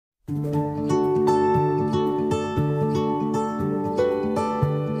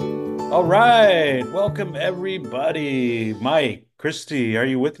All right, welcome everybody. Mike, Christy, are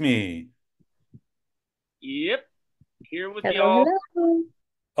you with me? Yep, here with Hello, y'all. hello.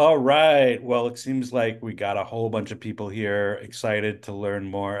 All right. Well, it seems like we got a whole bunch of people here excited to learn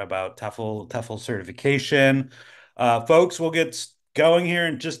more about TEFL certification. Folks, we'll get going here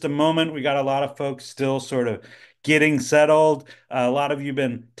in just a moment. We got a lot of folks still sort of getting settled. A lot of you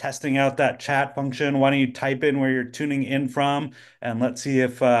been testing out that chat function. Why don't you type in where you're tuning in from, and let's see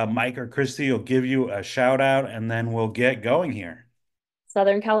if Mike or Christy will give you a shout out, and then we'll get going here.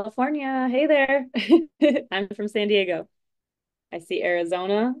 Southern California. Hey there. I'm from San Diego. I see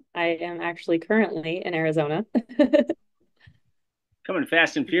Arizona. I am actually currently in Arizona. Coming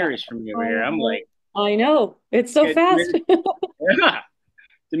fast and We got furious from you over here. I'm Ohio. like, I know. It's so yeah, fast.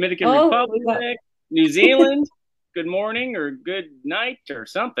 Dominican Oh, Republic, we got New Zealand. Good morning or good night or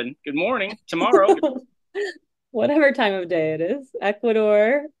something. Good morning. Tomorrow, whatever time of day it is.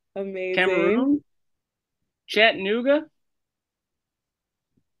 Ecuador. Amazing. Cameroon, Chattanooga,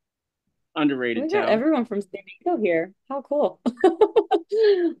 underrated We got town. everyone from San Diego here. How cool.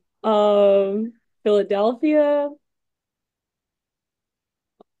 Philadelphia,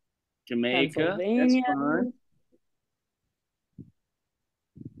 Jamaica, that's Pennsylvania. fun.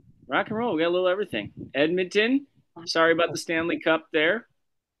 Rock and roll. We got a little everything. Edmonton. Sorry about the Stanley Cup there.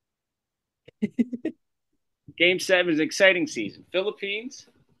 Game 7 is an exciting season. Philippines.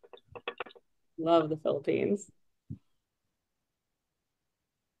 Love the Philippines.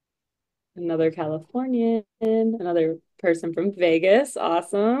 Another Californian, another person from Vegas.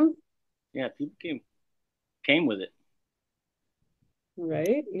 Awesome. Yeah, people came with it.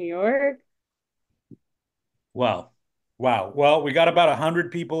 Right? New York. Wow. Wow. Well, we got about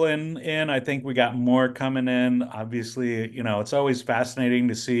 100 people in. I think we got more coming in. Obviously, it's always fascinating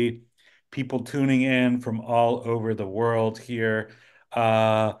to see people tuning in from all over the world here.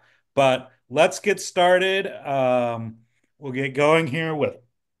 Uh, but let's get started. We'll get going here with,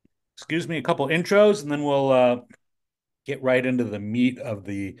 excuse me, a couple intros, and then we'll get right into the meat of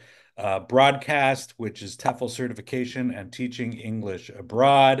the broadcast, which is TEFL certification and teaching English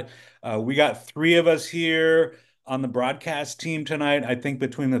abroad. We got three of us here on the broadcast team tonight. I think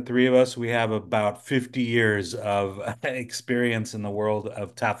between the three of us, we have about 50 years of experience in the world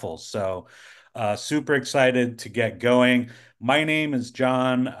of TEFL. So, super excited to get going. My name is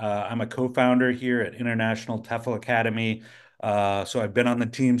John. I'm a co-founder here at International TEFL Academy. So I've been on the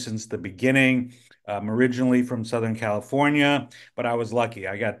team since the beginning. I'm originally from Southern California, but I was lucky.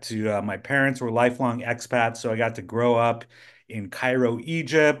 My parents were lifelong expats, so I got to grow up in Cairo,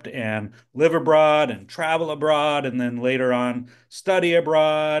 Egypt, and live abroad and travel abroad, and then later on study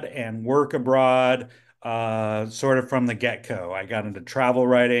abroad and work abroad, sort of from the get-go. I got into travel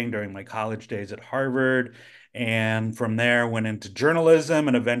writing during my college days at Harvard, and from there went into journalism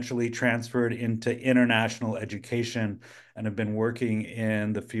and eventually transferred into international education and have been working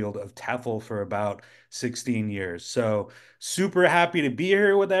in the field of TEFL for about 16 years. So super happy to be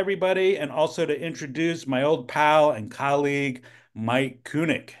here with everybody and also to introduce my old pal and colleague, Mike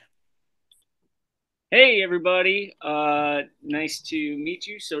Kunick. Hey, everybody. Nice to meet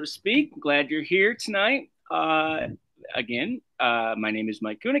you, so to speak. Glad you're here tonight. My name is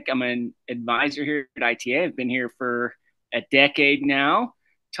Mike Kunick. I'm an advisor here at ITA. I've been here for a decade now.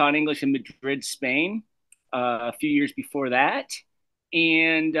 Taught English in Madrid, Spain, a few years before that,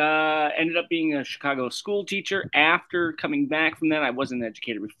 and ended up being a Chicago school teacher. After coming back from that, I wasn't an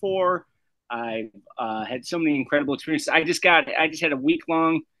educator before. I've had so many incredible experiences. I just had a week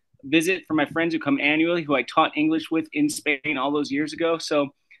long visit for my friends who come annually, who I taught English with in Spain all those years ago. So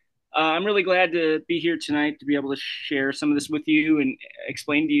I'm really glad to be here tonight to be able to share some of this with you and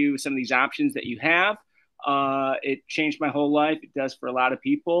explain to you some of these options that you have. It changed my whole life. It does for a lot of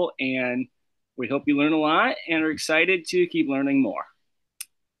people. And we hope you learn a lot and are excited to keep learning more.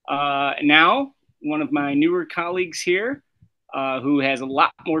 Now, one of my newer colleagues here, who has a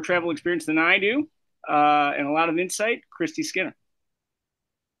lot more travel experience than I do and a lot of insight, Christy Skinner.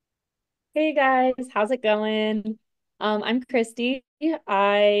 Hey guys, how's it going? I'm Christy.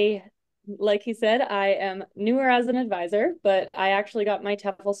 Like he said, I am newer as an advisor, but I actually got my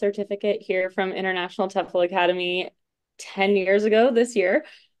TEFL certificate here from International TEFL Academy 10 years ago this year.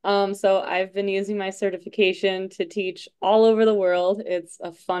 So I've been using my certification to teach all over the world. It's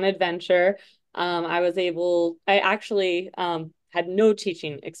a fun adventure. I actually had no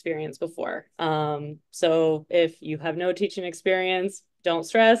teaching experience before. So if you have no teaching experience, don't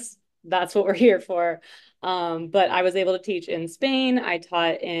stress, that's what we're here for. But I was able to teach in Spain, I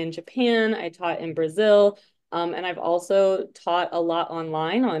taught in Japan, I taught in Brazil. And I've also taught a lot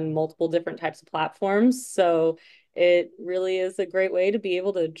online on multiple different types of platforms. So it really is a great way to be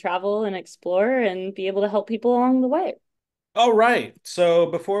able to travel and explore and be able to help people along the way. All right. So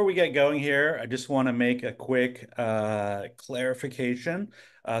before we get going here, I just want to make a quick clarification.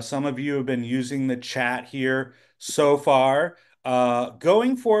 Some of you have been using the chat here so far.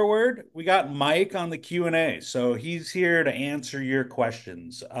 Going forward, we got Mike on the Q&A. So he's here to answer your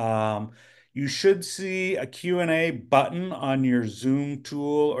questions. You should see a Q&A button on your Zoom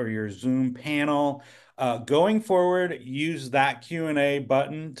tool or your Zoom panel. Going forward, use that Q&A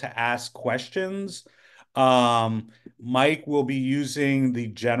button to ask questions. Um, Mike will be using the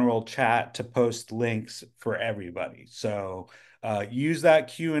general chat to post links for everybody. So use that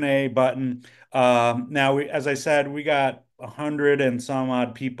Q&A button. Now, as I said, we got 100 and some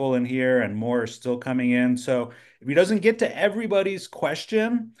odd people in here and more are still coming in. So if he doesn't get to everybody's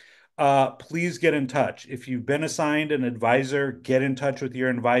question, please get in touch. If you've been assigned an advisor, get in touch with your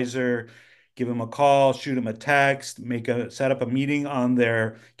advisor. Give them a call, shoot them a text, set up a meeting on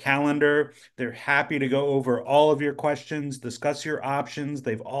their calendar. They're happy to go over all of your questions, discuss your options.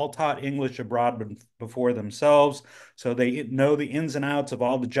 They've all taught English abroad before themselves, so they know the ins and outs of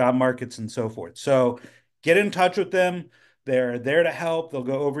all the job markets and so forth. So get in touch with them. They're there to help. They'll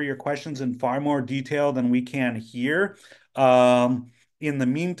go over your questions in far more detail than we can here. In the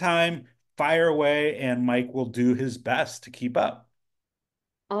meantime, fire away, and Mike will do his best to keep up.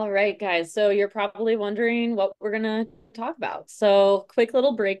 All right, guys. So you're probably wondering what we're going to talk about. So, quick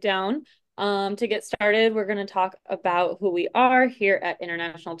little breakdown. To get started, we're going to talk about who we are here at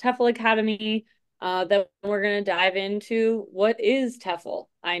International TEFL Academy. Then we're going to dive into what is TEFL.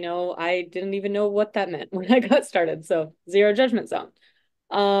 I know I didn't even know what that meant when I got started. So, zero judgment zone.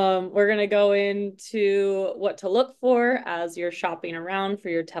 We're going to go into what to look for as you're shopping around for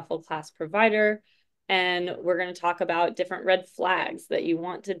your TEFL class provider. And we're going to talk about different red flags that you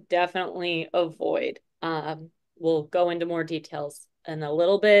want to definitely avoid. We'll go into more details in a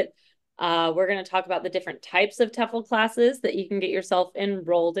little bit. We're going to talk about the different types of TEFL classes that you can get yourself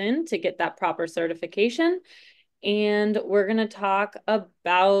enrolled in to get that proper certification. And we're going to talk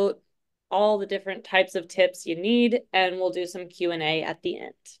about all the different types of tips you need, and we'll do some Q&A at the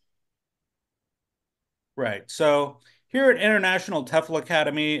end. Right. So here at International TEFL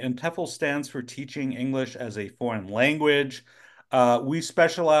Academy, and TEFL stands for Teaching English as a Foreign Language, we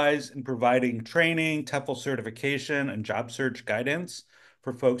specialize in providing training, TEFL certification, and job search guidance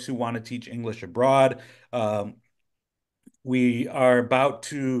for folks who want to teach English abroad. We are about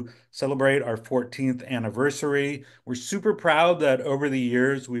to celebrate our 14th anniversary. We're super proud that over the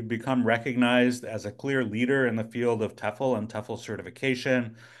years we've become recognized as a clear leader in the field of TEFL and TEFL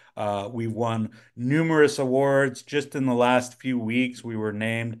certification. We've won numerous awards. Just in the last few weeks, we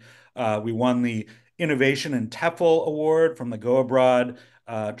won the Innovation in TEFL Award from the Go Abroad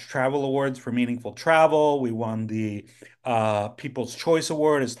Travel Awards for Meaningful Travel. We won the People's Choice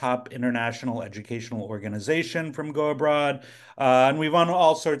Award as top international educational organization from Go Abroad. And we've won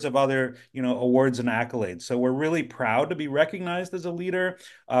all sorts of other, awards and accolades. So we're really proud to be recognized as a leader.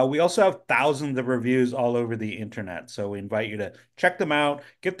 We also have thousands of reviews all over the internet. So we invite you to check them out,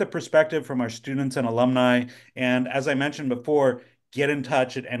 get the perspective from our students and alumni. And as I mentioned before, get in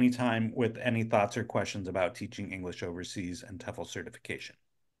touch at any time with any thoughts or questions about teaching English overseas and TEFL certification.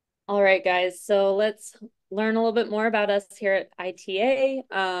 All right, guys. So let's learn a little bit more about us here at ITA.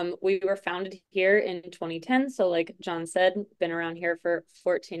 We were founded here in 2010. So like John said, been around here for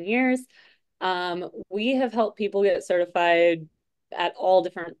 14 years. We have helped people get certified at all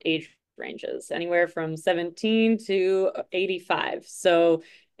different age ranges, anywhere from 17 to 85. So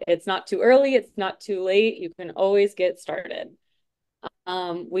it's not too early, it's not too late. You can always get started.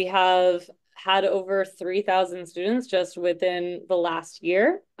 We have had over 3,000 students just within the last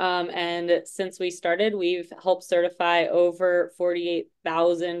year. And since we started, we've helped certify over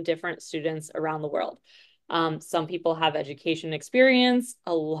 48,000 different students around the world. Some people have education experience,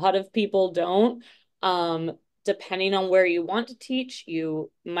 a lot of people don't. Depending on where you want to teach,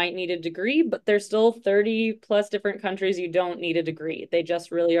 you might need a degree, but there's still 30 plus different countries you don't need a degree. They just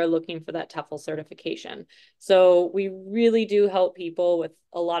really are looking for that TEFL certification. So we really do help people with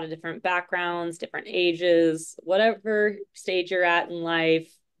a lot of different backgrounds, different ages, whatever stage you're at in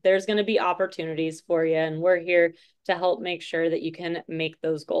life. There's going to be opportunities for you, and we're here to help make sure that you can make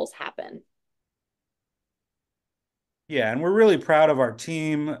those goals happen. Yeah, and we're really proud of our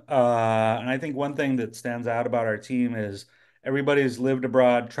team. And I think one thing that stands out about our team is everybody's lived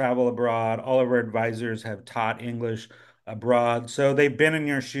abroad, traveled abroad. All of our advisors have taught English abroad. So they've been in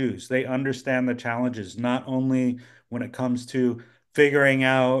your shoes. They understand the challenges, not only when it comes to figuring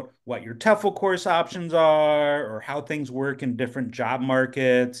out what your TEFL course options are or how things work in different job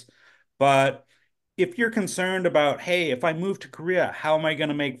markets. But if you're concerned about, hey, if I move to Korea, how am I going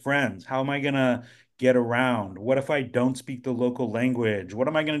to make friends? How am I going to get around? What if I don't speak the local language? What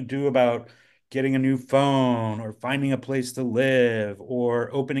am I going to do about getting a new phone or finding a place to live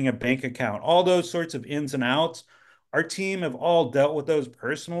or opening a bank account? All those sorts of ins and outs. Our team have all dealt with those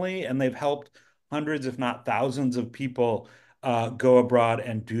personally, and they've helped hundreds, if not thousands, of people go abroad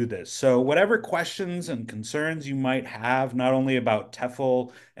and do this. So, whatever questions and concerns you might have, not only about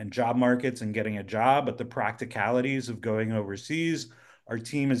TEFL and job markets and getting a job, but the practicalities of going overseas, our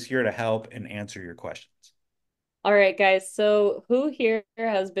team is here to help and answer your questions. All right, guys. So, who here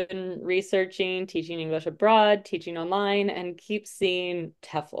has been researching teaching English abroad, teaching online, and keeps seeing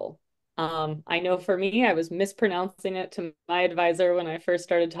TEFL? I know for me, I was mispronouncing it to my advisor when I first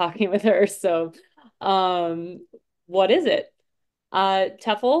started talking with her. So, what is it?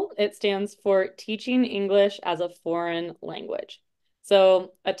 TEFL, it stands for Teaching English as a Foreign Language.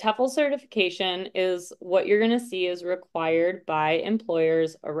 So, a TEFL certification is what you're going to see is required by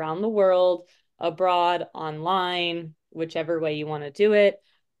employers around the world, abroad, online, whichever way you want to do it.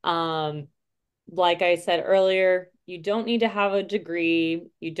 Um, like I said earlier, you don't need to have a degree,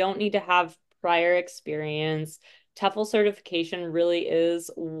 you don't need to have prior experience. TEFL certification really is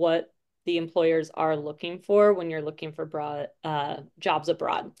what the employers are looking for when you're looking for jobs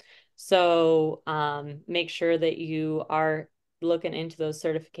abroad. So make sure that you are looking into those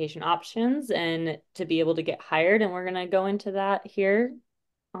certification options and to be able to get hired. And we're going to go into that here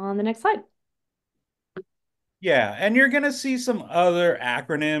on the next slide. Yeah, and you're going to see some other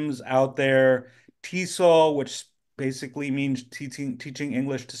acronyms out there. TESOL, which basically means teaching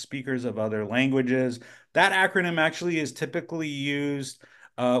English to speakers of other languages. That acronym actually is typically used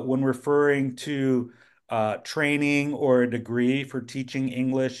when referring to training or a degree for teaching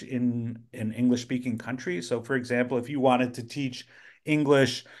English in an English-speaking country. So, for example, if you wanted to teach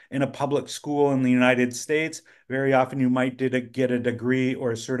English in a public school in the United States, very often you might get a degree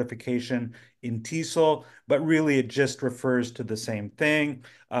or a certification in TESOL, but really it just refers to the same thing.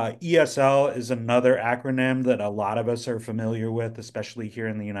 ESL is another acronym that a lot of us are familiar with, especially here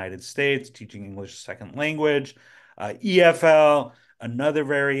in the United States, teaching English as a second language. EFL, another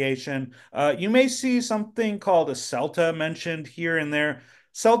variation. You may see something called a CELTA mentioned here and there.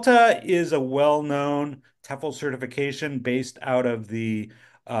 CELTA is a well-known TEFL certification based out of the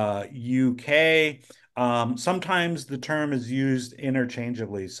UK. Sometimes the term is used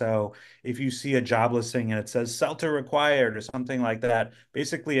interchangeably. So if you see a job listing and it says CELTA required or something like that,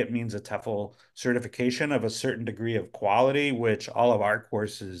 basically it means a TEFL certification of a certain degree of quality, which all of our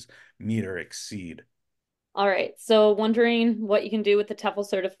courses meet or exceed. All right. So wondering what you can do with the TEFL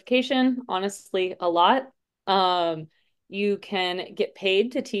certification? Honestly, a lot. Um, you can get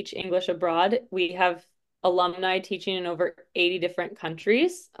paid to teach English abroad. We have alumni teaching in over 80 different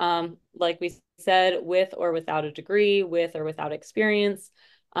countries. Like we said, with or without a degree, with or without experience.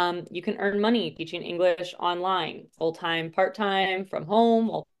 You can earn money teaching English online, full-time, part-time, from home,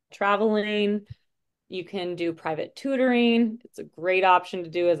 while traveling. You can do private tutoring. It's a great option to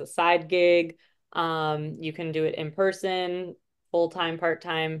do as a side gig. You can do it in person, full-time,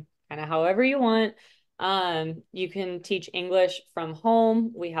 part-time, kind of however you want. You can teach English from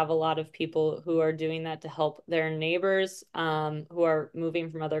home. We have a lot of people who are doing that to help their neighbors who are moving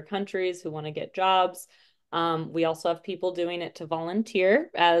from other countries who want to get jobs. We also have people doing it to volunteer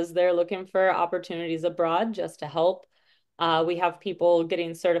as they're looking for opportunities abroad just to help. We have people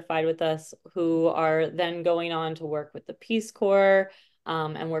getting certified with us who are then going on to work with the Peace Corps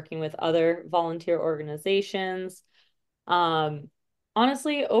and working with other volunteer organizations. Um,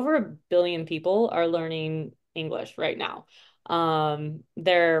 Honestly, over 1 billion people are learning English right now.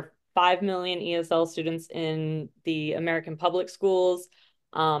 There are 5 million ESL students in the American public schools.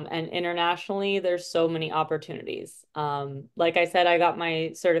 And internationally, there's so many opportunities. Like I said, I got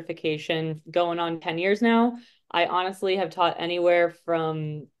my certification going on 10 years now. I honestly have taught anywhere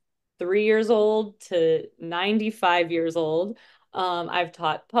from 3 years old to 95 years old. I've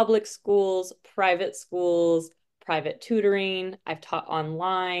taught public schools, private tutoring. I've taught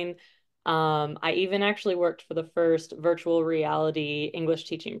online. I even actually worked for the first virtual reality English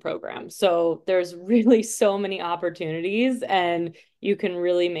teaching program. So there's really so many opportunities, and you can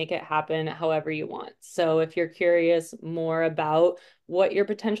really make it happen however you want. So if you're curious more about what your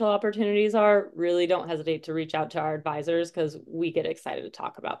potential opportunities are, really don't hesitate to reach out to our advisors because we get excited to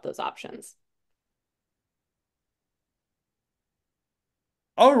talk about those options.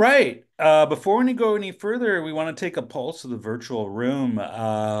 All right. Before we go any further, we want to take a pulse of the virtual room.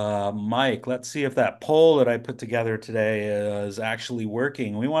 Mike, let's see if that poll that I put together today is actually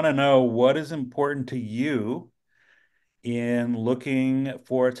working. We want to know what is important to you in looking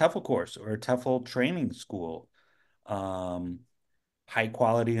for a TEFL course or a TEFL training school. Um, High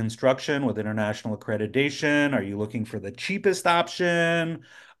quality instruction with international accreditation? Are you looking for the cheapest option?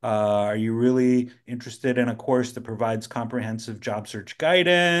 Are you really interested in a course that provides comprehensive job search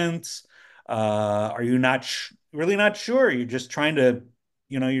guidance? Are you really not sure? You're just trying to,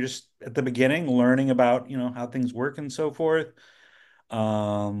 you're just at the beginning learning about, how things work and so forth.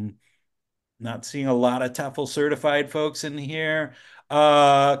 Um, Not seeing a lot of TEFL certified folks in here.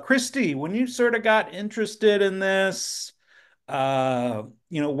 Christy, when you sort of got interested in this,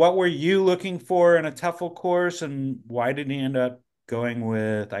 what were you looking for in a TEFL course, and why did you end up going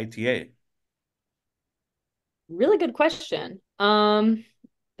with ITA? Really good question.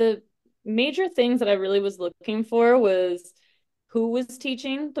 The major things that I really was looking for was who was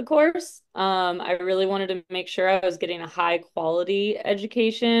teaching the course. I really wanted to make sure I was getting a high quality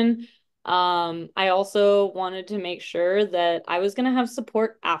education. I also wanted to make sure that I was going to have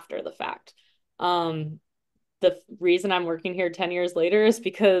support after the fact. Um, the reason I'm working here 10 years later is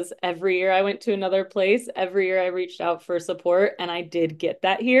because every year I went to another place, every year I reached out for support, and I did get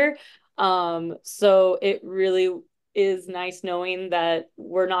that here. So it really is nice knowing that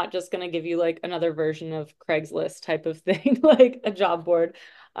we're not just going to give you like another version of Craigslist type of thing, like a job board.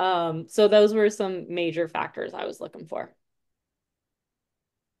 So those were some major factors I was looking for.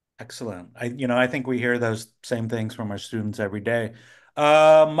 Excellent. I think we hear those same things from our students every day.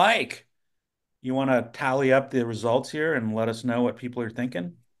 Mike, you want to tally up the results here and let us know what people are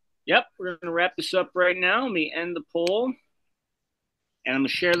thinking? Yep, we're going to wrap this up right now. Let me end the poll, and I'm going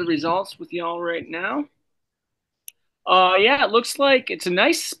to share the results with y'all right now. Yeah, it looks like it's a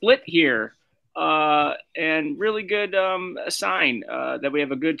nice split here, and really good sign that we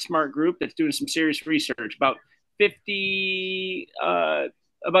have a good, smart group that's doing some serious research. About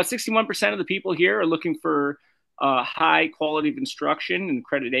 61% of the people here are looking for high quality of instruction and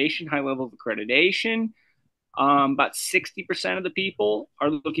accreditation, high level of accreditation. About 60% of the people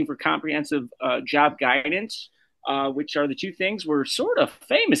are looking for comprehensive job guidance, which are the two things we're sort of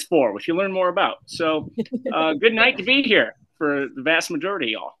famous for, which you learn more about. So, good night to be here for the vast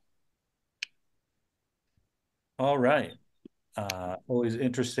majority of y'all. All right. Always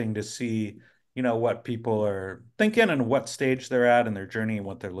interesting to see, what people are thinking and what stage they're at in their journey and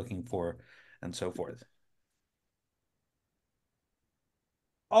what they're looking for and so forth.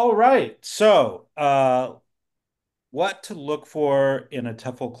 All right. So, what to look for in a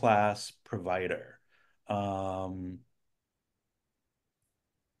TEFL class provider? Um,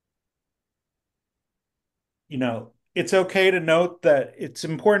 it's okay to note that it's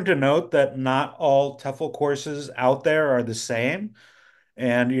important to note that not all TEFL courses out there are the same.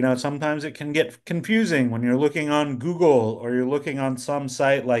 And, sometimes it can get confusing when you're looking on Google or you're looking on some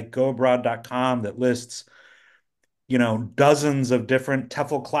site like goabroad.com that lists dozens of different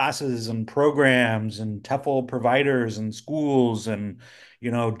TEFL classes and programs and TEFL providers and schools and,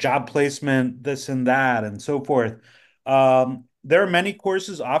 job placement, this and that, and so forth. There are many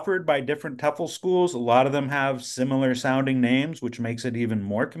courses offered by different TEFL schools. A lot of them have similar sounding names, which makes it even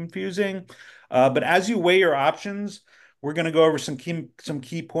more confusing. But as you weigh your options, we're going to go over some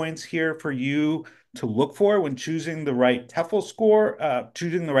key points here for you to look for when choosing the right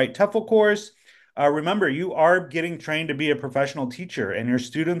choosing the right TEFL course. Remember, you are getting trained to be a professional teacher, and your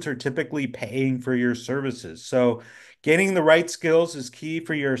students are typically paying for your services. So, gaining the right skills is key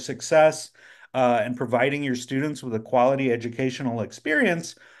for your success and providing your students with a quality educational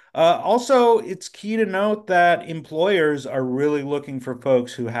experience. Also, it's key to note that employers are really looking for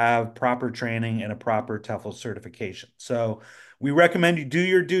folks who have proper training and a proper TEFL certification. So, we recommend you do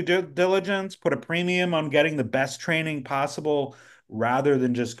your due diligence, put a premium on getting the best training possible rather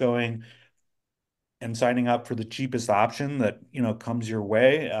than just going and signing up for the cheapest option that comes your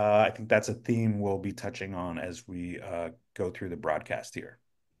way. I think that's a theme we'll be touching on as we go through the broadcast here.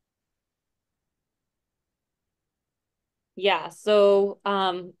 Yeah, so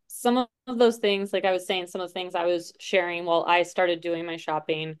some of those things, like I was saying, some of the things I was sharing while I started doing my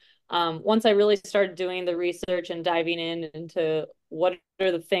shopping. Once I really started doing the research and diving into what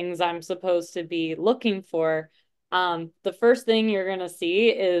are the things I'm supposed to be looking for, the first thing you're going to see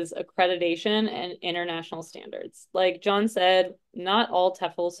is accreditation and international standards. Like John said, not all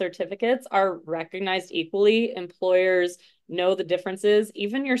TEFL certificates are recognized equally. Employers know the differences,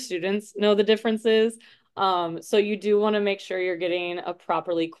 even your students know the differences. So you do want to make sure you're getting a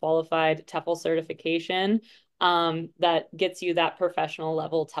properly qualified TEFL certification. that gets you that professional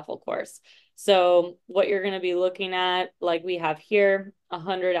level TEFL course. So what you're going to be looking at, like we have here,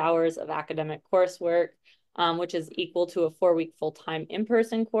 100 hours of academic coursework, which is equal to a 4-week full-time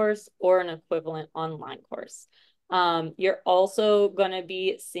in-person course or an equivalent online course. You're also going to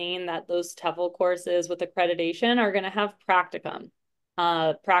be seeing that those TEFL courses with accreditation are going to have practicum.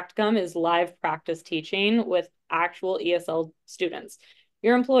 Practicum is live practice teaching with actual ESL students.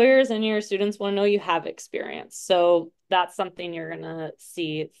 Your employers and your students want to know you have experience. So that's something you're going to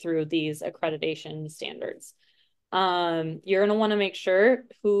see through these accreditation standards. You're going to want to make sure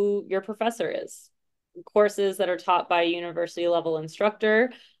who your professor is. Courses that are taught by a university level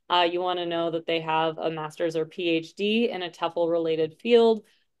instructor, you want to know that they have a master's or PhD in a TEFL related field,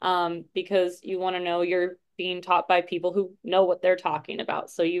 because you want to know you're being taught by people who know what they're talking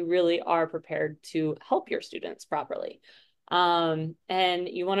about. So you really are prepared to help your students properly. And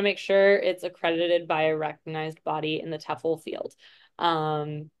you want to make sure it's accredited by a recognized body in the TEFL field.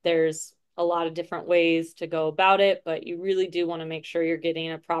 There's a lot of different ways to go about it, but you really do want to make sure you're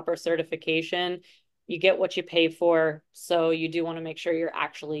getting a proper certification. You get what you pay for. So you do want to make sure you're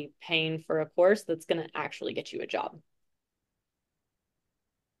actually paying for a course that's going to actually get you a job.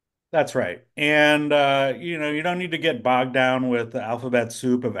 That's right. And you don't need to get bogged down with the alphabet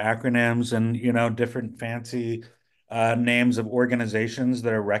soup of acronyms and, different fancy names of organizations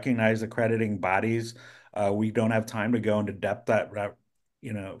that are recognized accrediting bodies. We don't have time to go into depth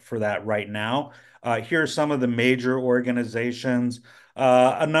for that right now. Here are some of the major organizations.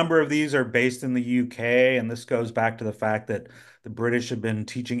 A number of these are based in the UK, and this goes back to the fact that the British have been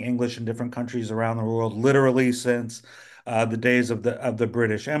teaching English in different countries around the world literally since the days of the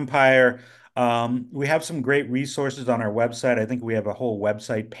British Empire. We have some great resources on our website. I think we have a whole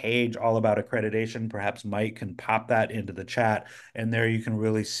website page all about accreditation. Perhaps Mike can pop that into the chat, and there you can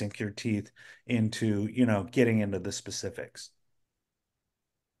really sink your teeth into, getting into the specifics.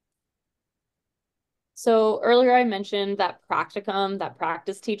 So earlier I mentioned that practicum, that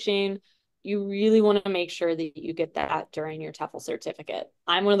practice teaching, you really want to make sure that you get that during your TEFL certificate.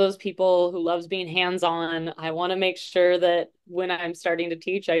 I'm one of those people who loves being hands-on. I want to make sure that when I'm starting to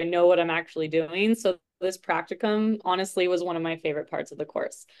teach, I know what I'm actually doing. So this practicum honestly was one of my favorite parts of the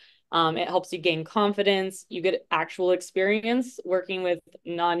course. It helps you gain confidence. You get actual experience working with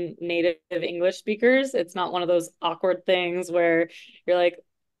non-native English speakers. It's not one of those awkward things where you're like,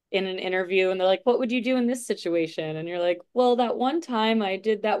 in an interview and they're like, what would you do in this situation? And you're like, well, that one time I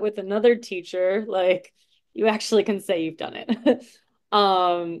did that with another teacher. Like, you actually can say you've done it.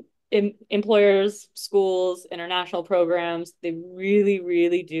 Employers, schools, international programs, they really,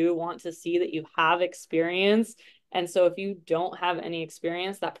 really do want to see that you have experience. And so if you don't have any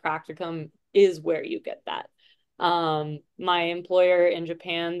experience, that practicum is where you get that. My employer in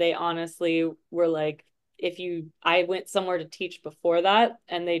Japan, they honestly were like, I went somewhere to teach before that,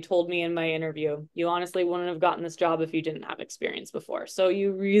 and they told me in my interview, you honestly wouldn't have gotten this job if you didn't have experience before. So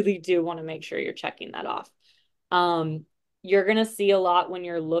you really do want to make sure you're checking that off. You're going to see a lot when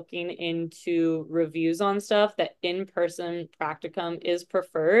you're looking into reviews on stuff that in-person practicum is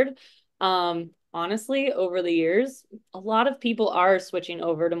preferred. Honestly, over the years, a lot of people are switching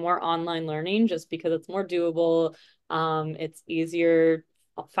over to more online learning just because it's more doable. It's easier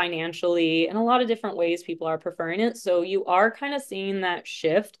financially, and a lot of different ways people are preferring it. So you are kind of seeing that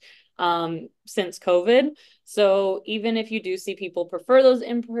shift since COVID. So even if you do see people prefer those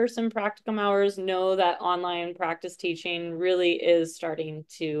in-person practicum hours, know that online practice teaching really is starting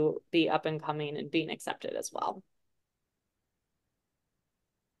to be up and coming and being accepted as well.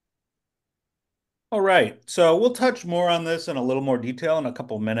 All right. So we'll touch more on this in a little more detail in a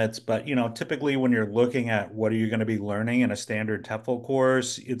couple minutes, but typically when you're looking at what are you going to be learning in a standard TEFL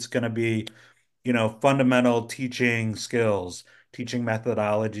course, it's going to be fundamental teaching skills, teaching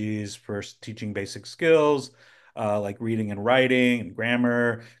methodologies for teaching basic skills, like reading and writing and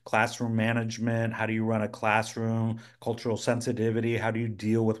grammar, classroom management. How do you run a classroom? Cultural sensitivity. How do you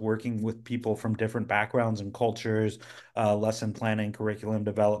deal with working with people from different backgrounds and cultures? Lesson planning, curriculum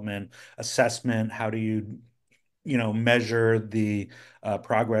development, assessment. How do you measure the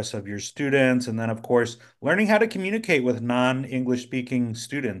progress of your students. And then, of course, learning how to communicate with non-English speaking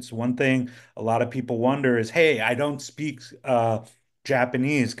students. One thing a lot of people wonder is, hey, I don't speak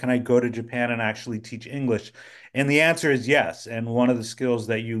Japanese. Can I go to Japan and actually teach English? And the answer is yes. And one of the skills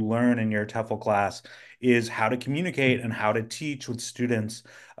that you learn in your TEFL class is how to communicate and how to teach with students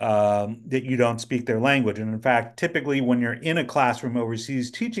that you don't speak their language. And in fact, typically when you're in a classroom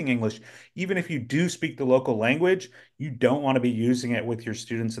overseas teaching English, even if you do speak the local language, you don't want to be using it with your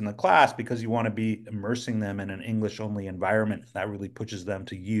students in the class because you want to be immersing them in an English only environment. That really pushes them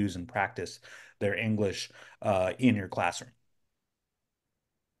to use and practice their English in your classroom?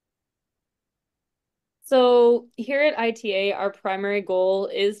 So here at ITA, our primary goal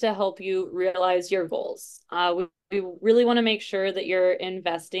is to help you realize your goals. We really want to make sure that you're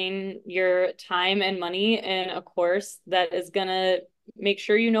investing your time and money in a course that is going to make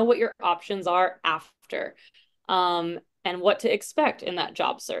sure you know what your options are after, and what to expect in that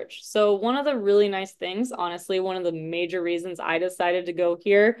job search. So one of the really nice things, honestly, one of the major reasons I decided to go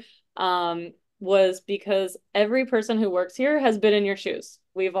here, was because every person who works here has been in your shoes.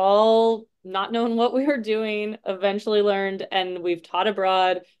 We've all not known what we were doing, eventually learned, and we've taught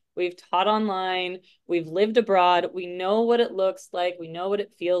abroad, we've taught online, we've lived abroad. We know what it looks like, we know what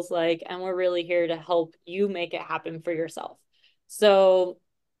it feels like, and we're really here to help you make it happen for yourself. So,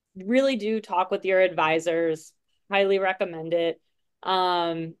 really do talk with your advisors. Highly recommend it.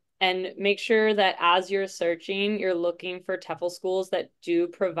 And make sure that as you're searching, you're looking for TEFL schools that do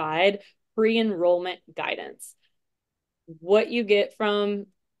provide pre-enrollment guidance. What you get from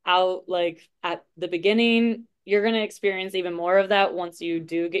out like at the beginning, you're going to experience even more of that once you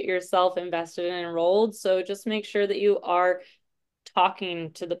do get yourself invested and enrolled. So just make sure that you are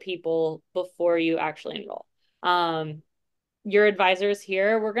talking to the people before you actually enroll. Your advisors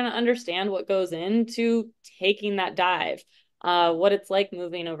here, we're going to understand what goes into taking that dive, what it's like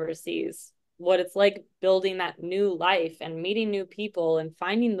moving overseas, what it's like building that new life and meeting new people and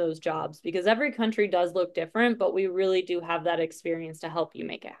finding those jobs, because every country does look different, but we really do have that experience to help you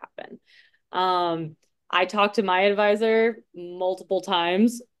make it happen. I talked to my advisor multiple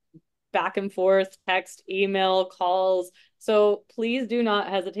times, back and forth, text, email, calls. So please do not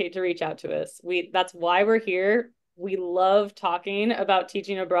hesitate to reach out to us. That's why we're here. We love talking about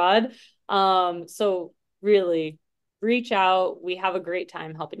teaching abroad. So really reach out. We have a great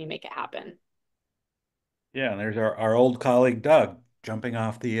time helping you make it happen. Yeah, and there's our old colleague Doug jumping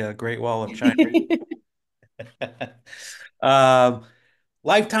off the Great Wall of China. Um,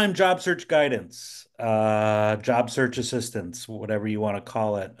 Lifetime job search guidance, job search assistance, whatever you want to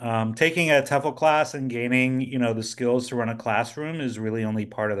call it. Taking a TEFL class and gaining, the skills to run a classroom is really only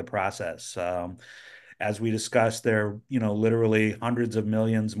part of the process. As we discussed, there are, literally hundreds of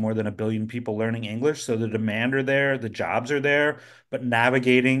millions, more than a billion people learning English. So the demand are there, the jobs are there, but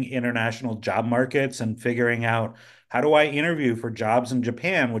navigating international job markets and figuring out how do I interview for jobs in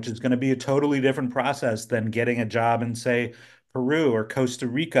Japan, which is going to be a totally different process than getting a job in, say, Peru or Costa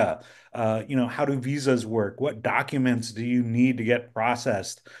Rica. How do visas work? What documents do you need to get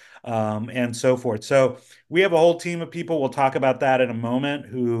processed? And so forth. So we have a whole team of people. We'll talk about that in a moment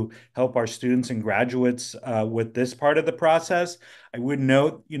who help our students and graduates with this part of the process. I would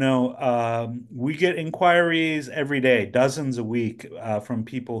note, we get inquiries every day, dozens a week from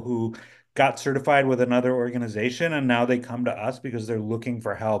people who got certified with another organization and now they come to us because they're looking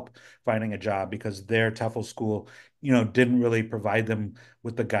for help finding a job because their TEFL school, didn't really provide them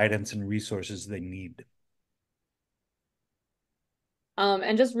with the guidance and resources they need.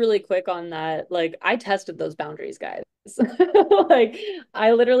 And just really quick on that, like I tested those boundaries, guys. Like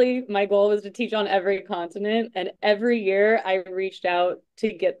I literally, my goal was to teach on every continent, and every year I reached out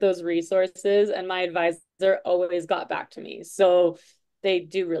to get those resources, and my advisor always got back to me. So they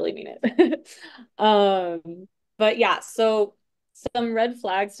do really mean it. But yeah, so some red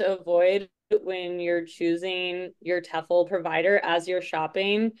flags to avoid when you're choosing your TEFL provider as you're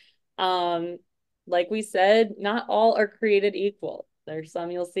shopping. Um, like we said, not all are created equal. There's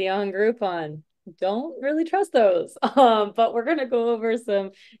some you'll see on Groupon. Don't really trust those. But we're going to go over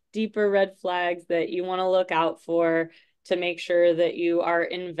some deeper red flags that you want to look out for to make sure that you are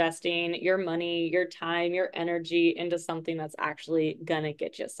investing your money, your time, your energy into something that's actually going to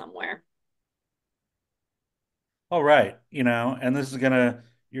get you somewhere. All right, and this is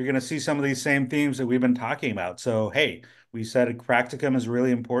you're gonna see some of these same themes that we've been talking about. So, hey, we said practicum is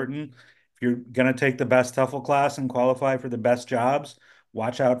really important. If you're gonna take the best TEFL class and qualify for the best jobs,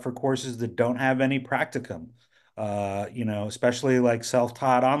 watch out for courses that don't have any practicum. Especially like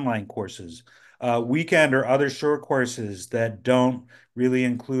self-taught online courses, weekend or other short courses that don't really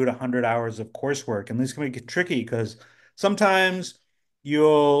include 100 hours of coursework. And this can make it tricky because sometimes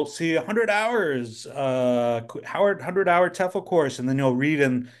you'll see 100 hours, 100-hour TEFL course, and then you'll read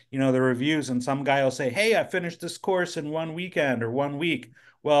in, the reviews, and some guy will say, "Hey, I finished this course in one weekend or one week."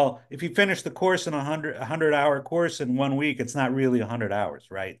 Well, if you finish the course in a 100-hour course in one week, it's not really 100 hours,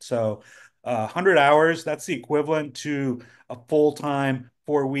 right? So, 100 hours, that's the equivalent to a full-time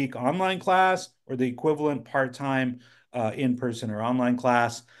 4-week online class or the equivalent part-time in-person or online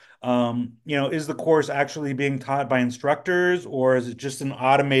class. Is the course actually being taught by instructors or is it just an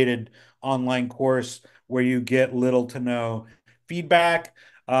automated online course where you get little to no feedback?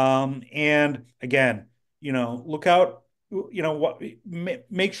 And again, look out, what,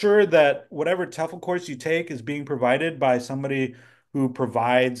 make sure that whatever TEFL course you take is being provided by somebody who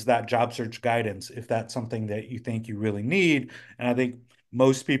provides that job search guidance if that's something that you think you really need. And I think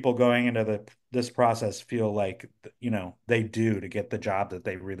most people going into this process feel like, they do to get the job that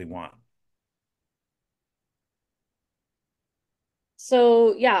they really want.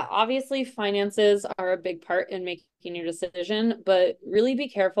 So, yeah, obviously finances are a big part in making your decision, but really be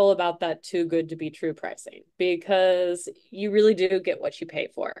careful about that too good to be true pricing because you really do get what you pay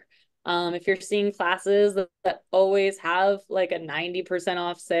for. If you're seeing classes that always have like a 90%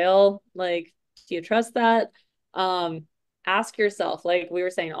 off sale, like, do you trust that? Um, Ask yourself, like we were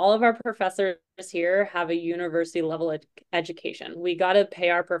saying, all of our professors here have a university level education. We got to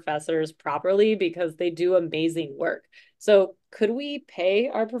pay our professors properly because they do amazing work. So could we pay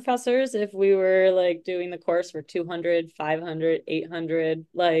our professors if we were like doing the course for 200, 500, 800?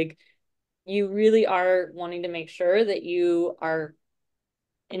 Like you really are wanting to make sure that you are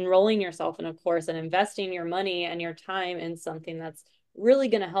enrolling yourself in a course and investing your money and your time in something that's really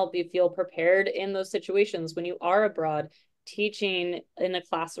going to help you feel prepared in those situations when you are abroad teaching in a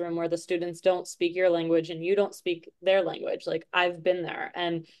classroom where the students don't speak your language and you don't speak their language. Like I've been there,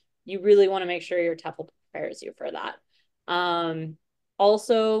 and you really want to make sure your TEFL prepares you for that.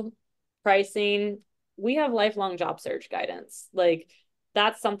 Also, pricing, we have lifelong job search guidance. Like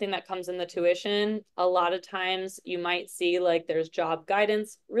that's something that comes in the tuition. A lot of times you might see like there's job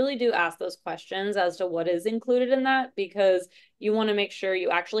guidance. Really do ask those questions as to what is included in that because you want to make sure you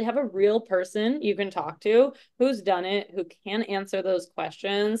actually have a real person you can talk to who's done it, who can answer those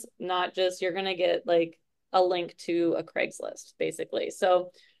questions, not just you're going to get like a link to a Craigslist, basically.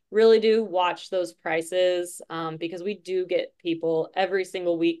 So really do watch those prices because we do get people every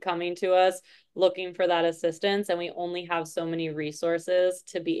single week coming to us looking for that assistance, and we only have so many resources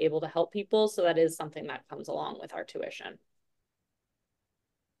to be able to help people. So that is something that comes along with our tuition.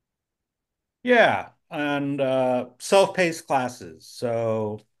 Yeah, and self-paced classes.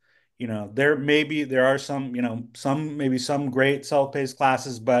 So, there are some, maybe some great self-paced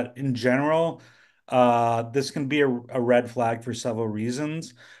classes, but in general, this can be a red flag for several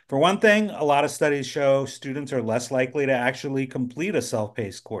reasons. For one thing, a lot of studies show students are less likely to actually complete a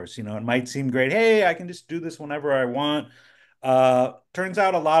self-paced course. It might seem great, hey, I can just do this whenever I want. Turns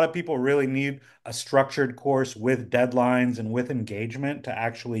out a lot of people really need a structured course with deadlines and with engagement to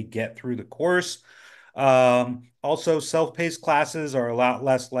actually get through the course. Also, self-paced classes are a lot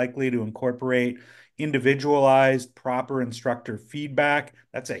less likely to incorporate individualized, proper instructor feedback.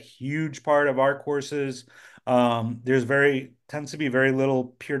 That's a huge part of our courses. Tends to be very little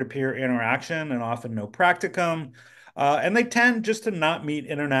peer-to-peer interaction and often no practicum. And they tend just to not meet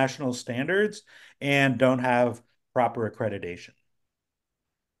international standards and don't have proper accreditation.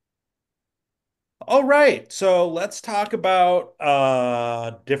 All right, so let's talk about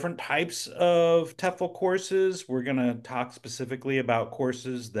different types of TEFL courses. We're going to talk specifically about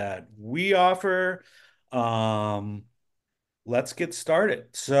courses that we offer. Um, let's get started.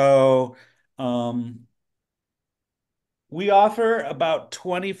 So, um, we offer about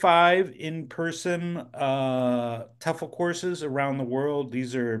 25 in-person TEFL courses around the world.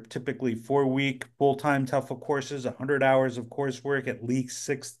 These are typically 4-week full-time TEFL courses, 100 hours of coursework, at least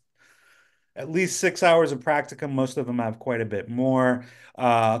 6 hours of practicum. Most of them have quite a bit more.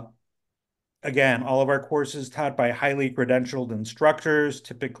 Uh, Again, all of our courses taught by highly credentialed instructors,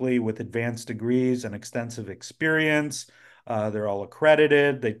 typically with advanced degrees and extensive experience. They're all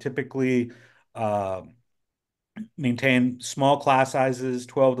accredited. They typically uh, maintain small class sizes,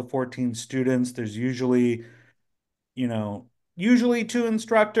 12 to 14 students. There's you know, usually two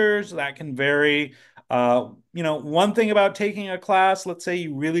instructors. That can vary. One thing about taking a class, let's say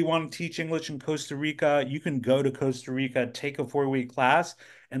you really want to teach English in Costa Rica, you can go to Costa Rica, take a 4-week class,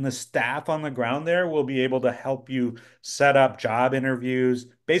 and the staff on the ground there will be able to help you set up job interviews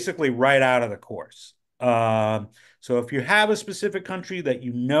basically right out of the course. So if you have a specific country that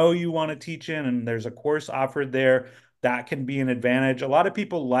you want to teach in and there's a course offered there, that can be an advantage. A lot of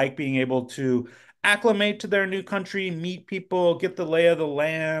people like being able to acclimate to their new country, meet people, get the lay of the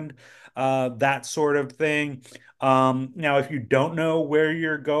land, that sort of thing. Now, if you don't know where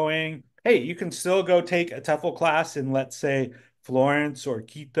you're going, hey, you can still go take a TEFL class in, let's say, Florence or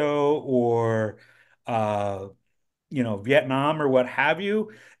Quito or uh, Vietnam or what have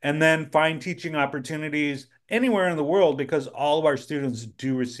you, and then find teaching opportunities anywhere in the world because all of our students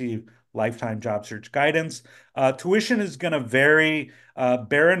do receive lifetime job search guidance. Tuition is going to vary.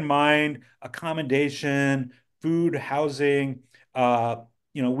 Bear in mind accommodation, food, housing.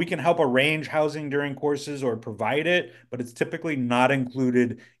 we can help arrange housing during courses or provide it, but it's typically not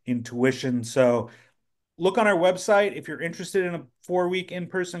included in tuition. So look on our website if you're interested in a 4-week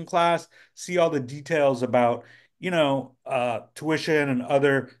in-person class, see all the details about, tuition and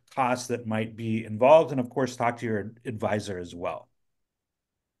other costs that might be involved. And of course, talk to your advisor as well.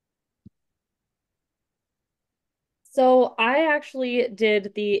 So I actually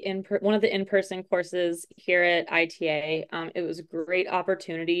did one of the in-person courses here at ITA. It was a great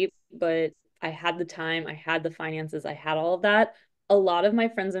opportunity, but I had the time, I had the finances, I had all of that. A lot of my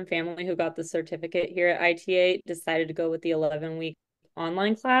friends and family who got the certificate here at ITA decided to go with the 11-week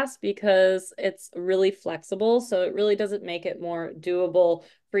online class because it's really flexible. So it really doesn't make it more doable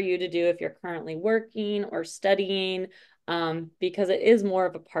for you to do if you're currently working or studying, because it is more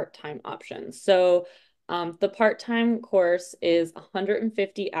of a part-time option. So the part-time course is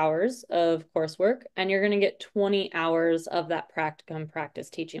 150 hours of coursework, and you're going to get 20 hours of that practicum practice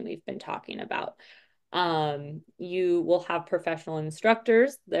teaching we've been talking about. You will have professional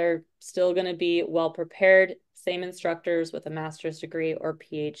instructors. They're still going to be well prepared, same instructors with a master's degree or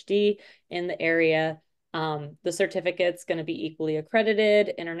PhD in the area. The certificate's going to be equally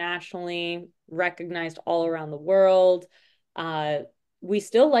accredited, internationally recognized all around the world. Uh, we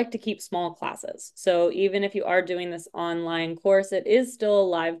still like to keep small classes. So even if you are doing this online course, it is still a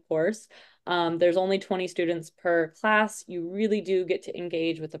live course. There's only 20 students per class. You really do get to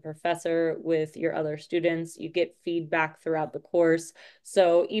engage with the professor, with your other students. You get feedback throughout the course.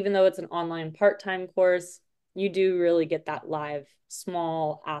 So even though it's an online part-time course, you do really get that live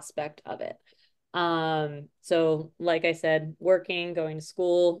small aspect of it. So like I said, working, going to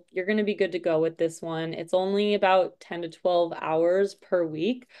school, you're going to be good to go with this one. It's only about 10 to 12 hours per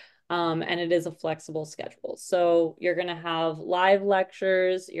week. And it is a flexible schedule. So you're going to have live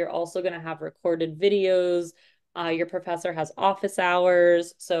lectures. You're also going to have recorded videos. Your professor has office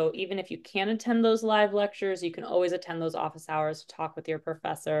hours. So even if you can't attend those live lectures, you can always attend those office hours to talk with your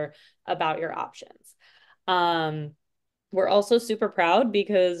professor about your options. We're also super proud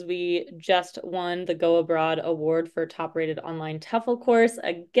because we just won the Go Abroad Award for top rated online TEFL course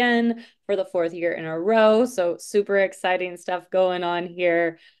again for the 4th year in a row. So super exciting stuff going on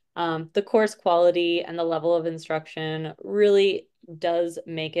here. The course quality and the level of instruction really does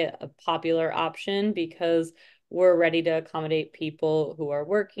make it a popular option because we're ready to accommodate people who are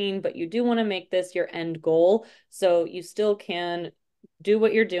working, but you do want to make this your end goal. So you still can do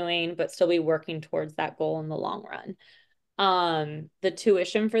what you're doing, but still be working towards that goal in the long run. The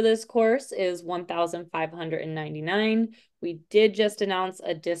tuition for this course is $1,599. We did just announce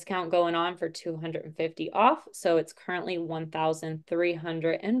a discount going on for 250 off, so it's currently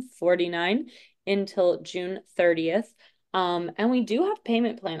 $1,349 until June 30th. And we do have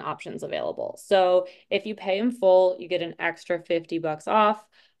payment plan options available. So if you pay in full, you get an extra $50 off.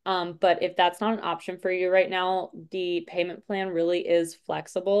 But if that's not an option for you right now, the payment plan really is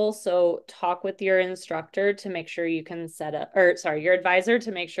flexible. So talk with your instructor to make sure you can set up, or sorry, your advisor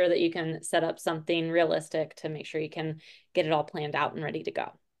to make sure that you can set up something realistic to make sure you can get it all planned out and ready to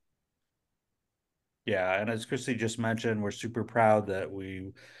go. Yeah, and as Christy just mentioned, we're super proud that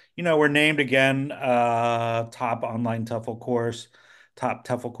we're named again top online TEFL course, top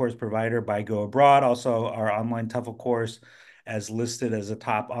TEFL course provider by Go Abroad. Also, our online TEFL course as listed as a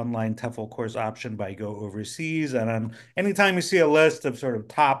top online TEFL course option by Go Overseas. And anytime you see a list of sort of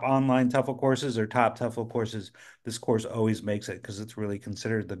top online TEFL courses or top TEFL courses, this course always makes it because it's really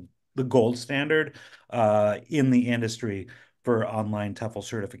considered the gold standard in the industry for online TEFL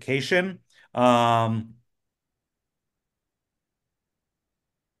certification. Um,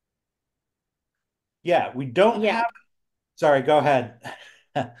 yeah, we don't Yeah. have, sorry, go ahead.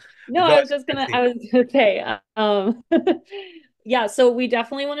 No, Go I ahead, was just gonna, Christy. I was gonna say, yeah, so we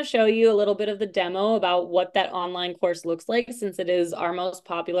definitely want to show you a little bit of the demo about what that online course looks like since it is our most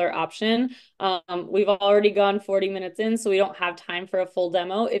popular option. We've already gone 40 minutes in, so we don't have time for a full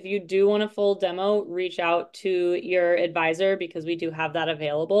demo. If you do want a full demo, reach out to your advisor because we do have that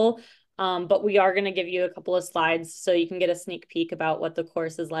available. But we are going to give you a couple of slides so you can get a sneak peek about what the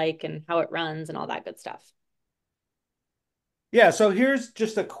course is like and how it runs and all that good stuff. Yeah, so here's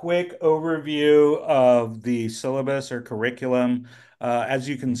just a quick overview of the syllabus or curriculum. As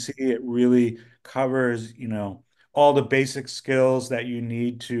you can see, it really covers, all the basic skills that you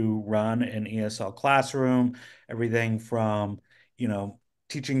need to run an ESL classroom, everything from, you know,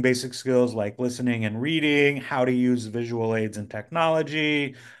 teaching basic skills like listening and reading, how to use visual aids and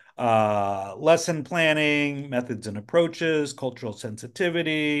technology, lesson planning, methods and approaches, cultural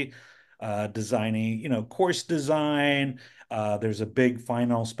sensitivity, designing, course design. There's a big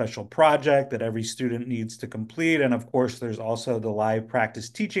final special project that every student needs to complete. And of course, there's also the live practice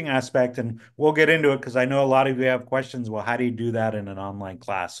teaching aspect. And we'll get into it because I know a lot of you have questions. Well, how do you do that in an online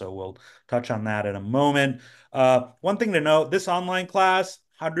class? So we'll touch on that in a moment. One thing to note, this online class,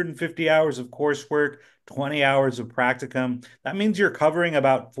 150 hours of coursework, 20 hours of practicum. That means you're covering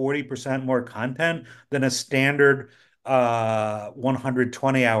about 40% more content than a standard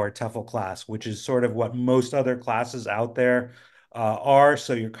 120-hour TEFL class, which is sort of what most other classes out there are.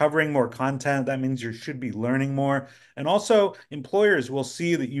 So you're covering more content. That means you should be learning more. And also, employers will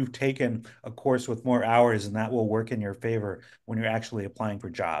see that you've taken a course with more hours, and that will work in your favor when you're actually applying for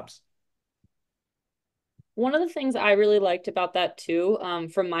jobs. One of the things I really liked about that too,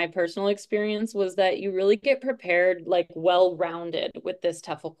 from my personal experience, was that you really get prepared, like well-rounded with this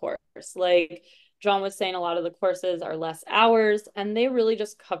TEFL course. Like John was saying, a lot of the courses are less hours and they really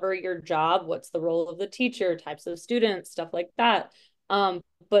just cover your job. What's the role of the teacher, types of students, stuff like that.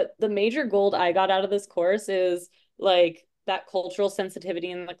 But the major gold I got out of this course is like that cultural sensitivity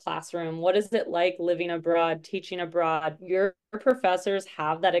in the classroom. What is it like living abroad, teaching abroad? Your professors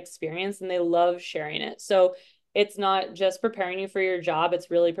have that experience and they love sharing it. So it's not just preparing you for your job, it's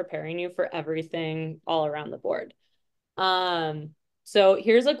really preparing you for everything all around the board. So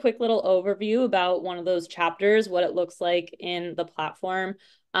here's a quick little overview about one of those chapters, what it looks like in the platform.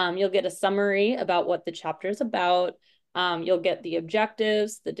 You'll get a summary about what the chapter is about. You'll get the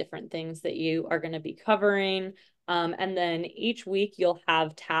objectives, the different things that you are going to be covering. And then each week you'll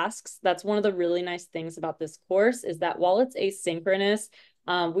have tasks. That's one of the really nice things about this course is that while it's asynchronous,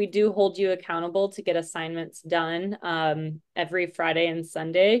 we do hold you accountable to get assignments done every Friday and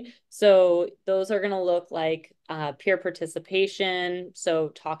Sunday. So those are going to look like peer participation. So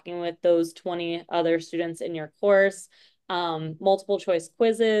talking with those 20 other students in your course, multiple choice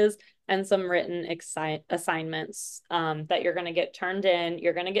quizzes, and some written assignments that you're going to get turned in.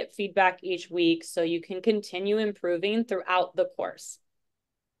 You're going to get feedback each week so you can continue improving throughout the course.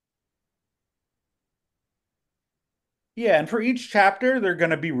 Yeah, and for each chapter, they're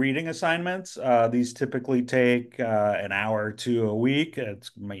going to be reading assignments. These typically take an hour or two a week. It's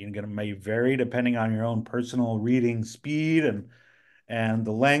going to may vary depending on your own personal reading speed, and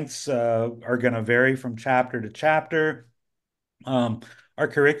the lengths are going to vary from chapter to chapter. Um, our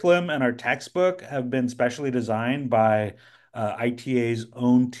curriculum and our textbook have been specially designed by ITA's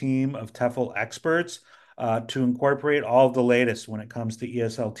own team of TEFL experts to incorporate all of the latest when it comes to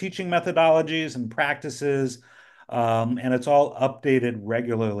ESL teaching methodologies and practices. And it's all updated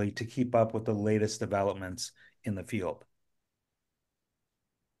regularly to keep up with the latest developments in the field.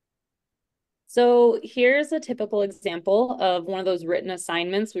 So here's a typical example of one of those written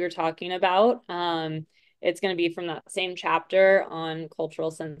assignments we were talking about. It's going to be from that same chapter on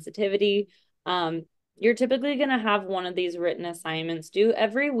cultural sensitivity. You're typically going to have one of these written assignments due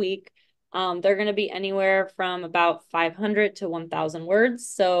every week. They're going to be anywhere from about 500 to 1,000 words.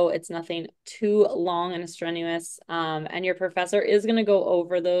 So it's nothing too long and strenuous. And your professor is going to go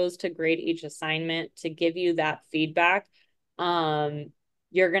over those to grade each assignment to give you that feedback.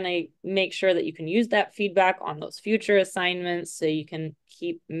 You're going to make sure that you can use that feedback on those future assignments so you can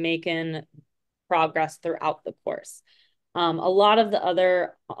keep making progress throughout the course. A lot of the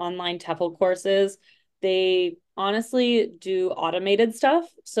other online TEFL courses, they honestly do automated stuff.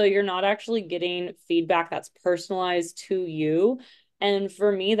 So you're not actually getting feedback that's personalized to you. And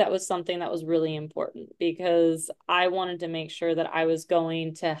for me, that was something that was really important because I wanted to make sure that I was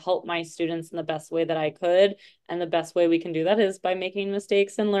going to help my students in the best way that I could. And the best way we can do that is by making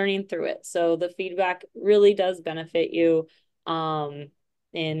mistakes and learning through it. So the feedback really does benefit you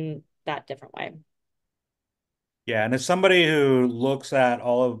in that different way. Yeah, and as somebody who looks at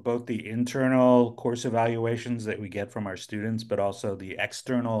all of both the internal course evaluations that we get from our students, but also the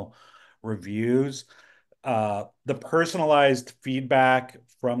external reviews, the personalized feedback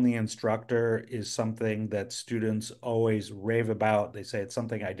from the instructor is something that students always rave about. They say it's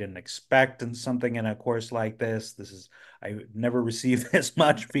something I didn't expect and something in a course like this. I never received this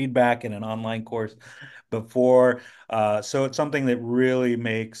much feedback in an online course before. So it's something that really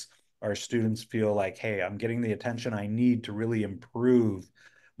makes our students feel like, hey, I'm getting the attention I need to really improve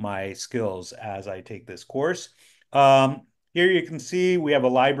my skills as I take this course. Here you can see we have a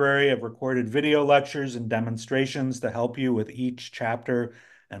library of recorded video lectures and demonstrations to help you with each chapter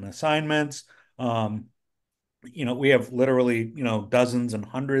and assignments. We have literally, dozens and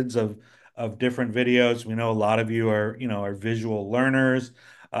hundreds of different videos. We know a lot of you are visual learners.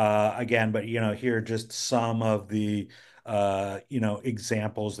 Again, but here are just some of the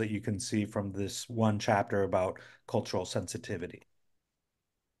examples that you can see from this one chapter about cultural sensitivity.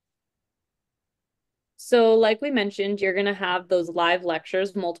 So, like we mentioned, you're going to have those live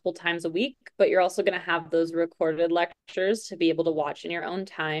lectures multiple times a week, but you're also going to have those recorded lectures to be able to watch in your own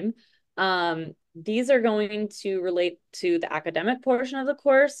time. These are going to relate to the academic portion of the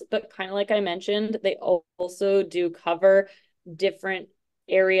course, but kind of like I mentioned, they also do cover different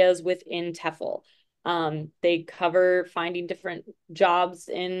areas within TEFL. They cover finding different jobs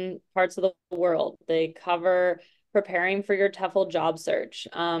in parts of the world. They cover preparing for your TEFL job search.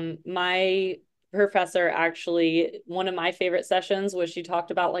 My professor actually, one of my favorite sessions was she talked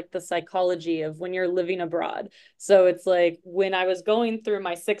about like the psychology of when you're living abroad. So it's like when I was going through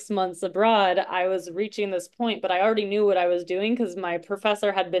my 6 months abroad, I was reaching this point, but I already knew what I was doing because my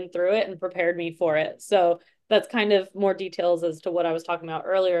professor had been through it and prepared me for it. So that's kind of more details as to what I was talking about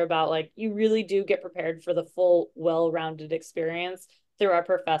earlier about like you really do get prepared for the full well-rounded experience through our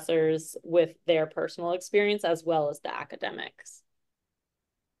professors with their personal experience as well as the academics.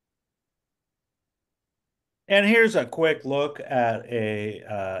 And here's a quick look at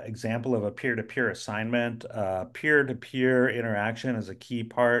a example of a peer-to-peer assignment. Peer-to-peer interaction is a key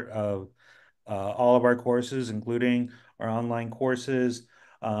part of all of our courses, including our online courses.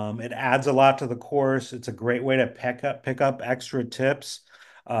 It adds a lot to the course. It's a great way to pick up extra tips.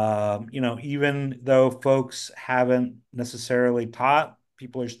 Even though folks haven't necessarily taught,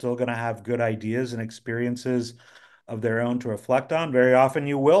 people are still going to have good ideas and experiences of their own to reflect on. Very often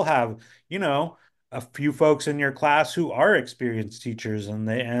you will have, you know, a few folks in your class who are experienced teachers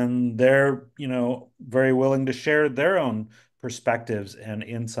and they're very willing to share their own perspectives and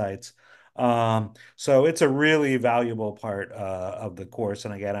insights. So it's a really valuable part of the course,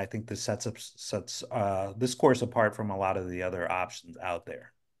 and again, I think this sets this course apart from a lot of the other options out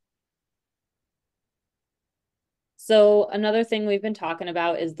there. So another thing we've been talking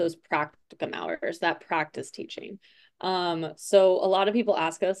about is those practicum hours, that practice teaching. So a lot of people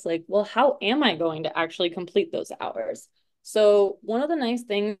ask us like, well, how am I going to actually complete those hours? So one of the nice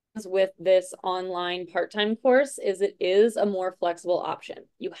things with this online part-time course is it is a more flexible option.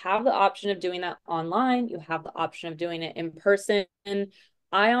 You have the option of doing that online, you have the option of doing it in person.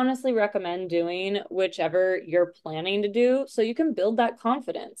 I honestly recommend doing whichever you're planning to do so you can build that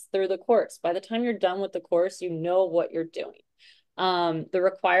confidence through the course. By the time you're done with the course, you know what you're doing. The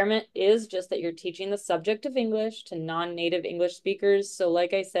requirement is just that you're teaching the subject of English to non-native English speakers. So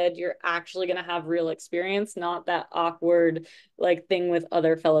like I said, you're actually going to have real experience, not that awkward like thing with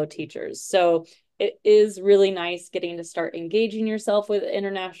other fellow teachers. So it is really nice getting to start engaging yourself with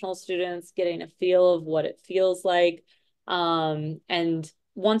international students, getting a feel of what it feels like. And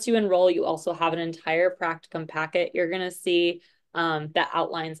once you enroll, you also have an entire practicum packet you're going to see that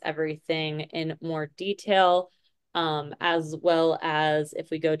outlines everything in more detail, as well as if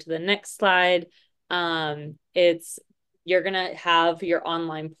we go to the next slide, it's you're going to have your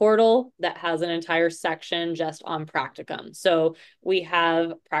online portal that has an entire section just on practicum. So we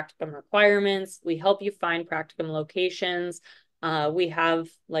have practicum requirements. We help you find practicum locations. We have,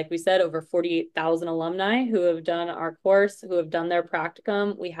 like we said, over 48,000 alumni who have done our course, who have done their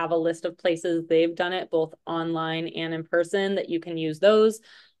practicum. We have a list of places they've done it, both online and in person, that you can use those.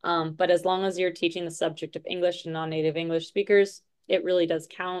 But as long as you're teaching the subject of English to non-native English speakers, it really does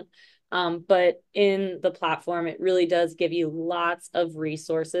count. But in the platform, it really does give you lots of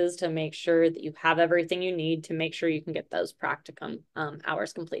resources to make sure that you have everything you need to make sure you can get those practicum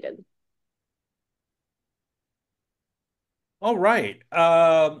hours completed. All right.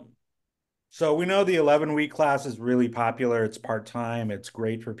 So we know the 11-week class is really popular. It's part-time. It's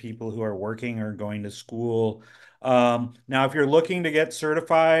great for people who are working or going to school. Now, if you're looking to get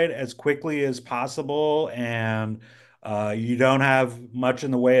certified as quickly as possible and you don't have much in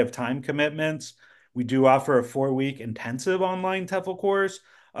the way of time commitments, we do offer a 4-week intensive online TEFL course.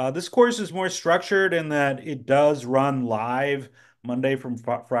 This course is more structured in that it does run live Monday from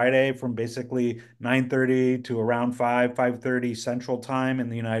Friday from basically 9:30 to around 5:30 Central Time in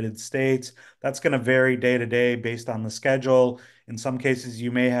the United States. That's going to vary day to day based on the schedule. In some cases,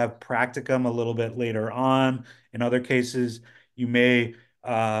 you may have practicum a little bit later on. In other cases, you may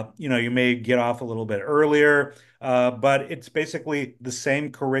get off a little bit earlier. But it's basically the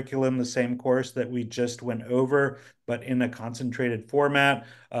same curriculum, the same course that we just went over, but in a concentrated format.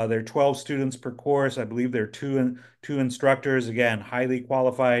 There are 12 students per course. I believe there are two instructors, again, highly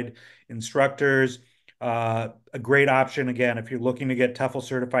qualified instructors. A great option, again, if you're looking to get TEFL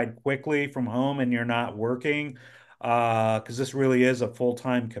certified quickly from home and you're not working, because this really is a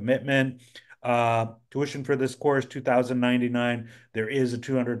full-time commitment. Tuition for this course, $2,099. There is a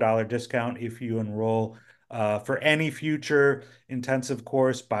 $200 discount if you enroll for any future intensive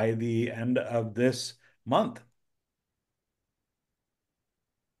course by the end of this month.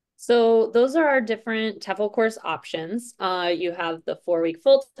 So those are our different TEFL course options. You have the 4-week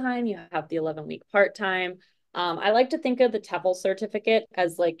full-time, you have the 11-week part-time. I like to think of the TEFL certificate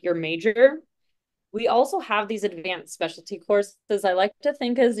as like your major. We also have these advanced specialty courses I like to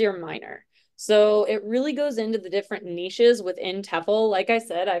think as your minor. So it really goes into the different niches within TEFL. Like I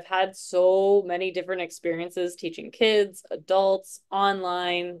said, I've had so many different experiences teaching kids, adults,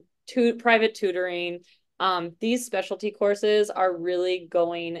 online, private tutoring. These specialty courses are really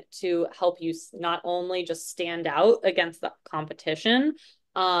going to help you not only just stand out against the competition,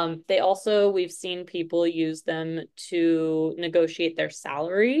 they also, we've seen people use them to negotiate their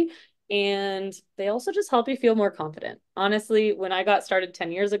salary, and they also just help you feel more confident. Honestly, when I got started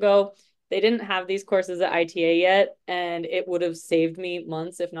 10 years ago, they didn't have these courses at ITA yet, and it would have saved me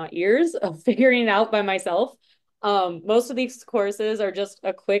months, if not years, of figuring it out by myself. Most of these courses are just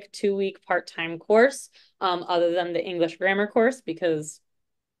a quick 2-week part-time course, other than the English grammar course, because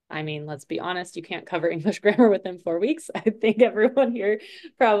I mean, let's be honest, you can't cover English grammar within 4 weeks. I think everyone here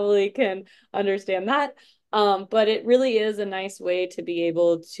probably can understand that. But it really is a nice way to be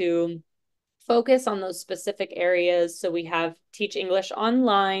able to focus on those specific areas. So we have Teach English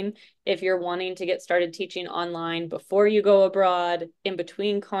Online if you're wanting to get started teaching online before you go abroad, in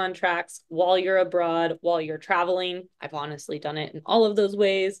between contracts, while you're abroad, while you're traveling. I've honestly done it in all of those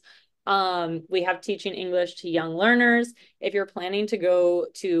ways. We have Teaching English to Young Learners. If you're planning to go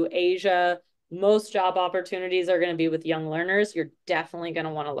to Asia, most job opportunities are going to be with young learners. You're definitely going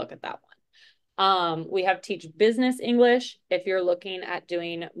to want to look at that one. We have Teach Business English if you're looking at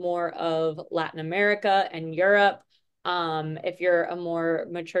doing more of Latin America and Europe. If you're a more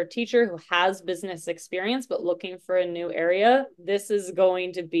mature teacher who has business experience but looking for a new area, this is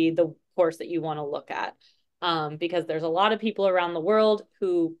going to be the course that you want to look at, because there's a lot of people around the world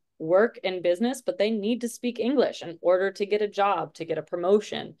who work in business, but they need to speak English in order to get a job, to get a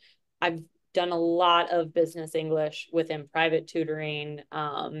promotion. I've done a lot of business English within private tutoring,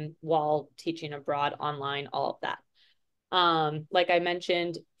 while teaching abroad online, all of that. Like I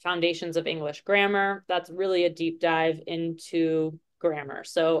mentioned, Foundations of English Grammar, that's really a deep dive into grammar.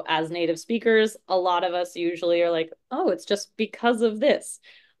 So as native speakers, a lot of us usually are like, oh, it's just because of this.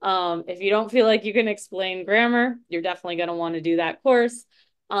 If you don't feel like you can explain grammar, you're definitely going to want to do that course.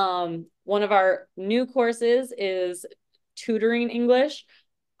 One of our new courses is Tutoring English.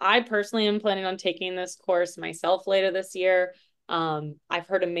 I personally am planning on taking this course myself later this year. I've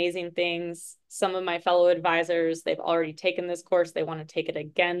heard amazing things. Some of my fellow advisors, they've already taken this course. They want to take it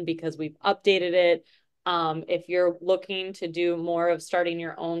again because we've updated it. If you're looking to do more of starting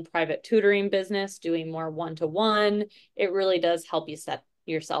your own private tutoring business, doing more one-to-one, it really does help you set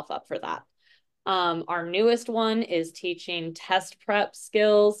yourself up for that. Our newest one is teaching test prep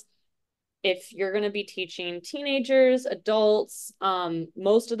skills. If you're going to be teaching teenagers, adults,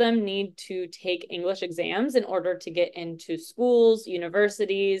 most of them need to take English exams in order to get into schools,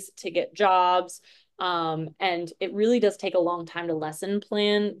 universities, to get jobs. And it really does take a long time to lesson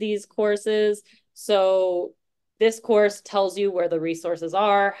plan these courses. So this course tells you where the resources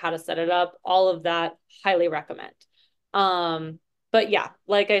are, how to set it up, all of that. Highly recommend. But yeah,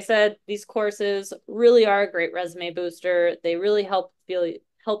 like I said, these courses really are a great resume booster. They really help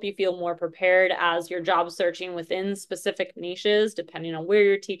you feel more prepared as you're job searching within specific niches, depending on where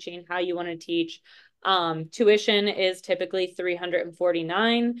you're teaching, how you want to teach. Tuition is typically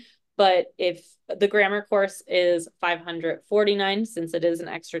 $349, but if the grammar course is $549, since it is an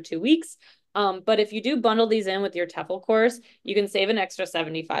extra 2 weeks. But if you do bundle these in with your TEFL course, you can save an extra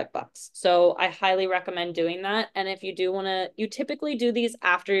 $75. So I highly recommend doing that. And if you do want to, you typically do these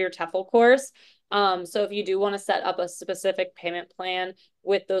after your TEFL course. So if you do want to set up a specific payment plan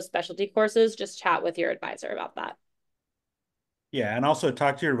with those specialty courses, just chat with your advisor about that. Yeah, and also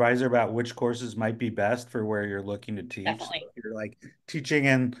talk to your advisor about which courses might be best for where you're looking to teach. So Definitely. if you're like teaching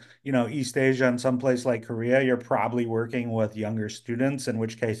in, East Asia and someplace like Korea, you're probably working with younger students, in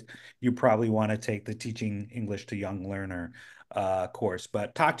which case you probably want to take the Teaching English to Young Learner course.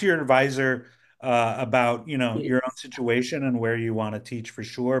 But talk to your advisor about, your own situation and where you want to teach for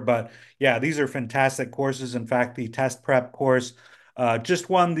sure. But yeah, these are fantastic courses. In fact, the test prep course just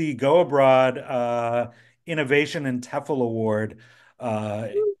won the Go Abroad Innovation in TEFL Award, uh,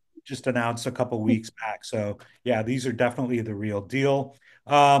 just announced a couple weeks back. So yeah, these are definitely the real deal.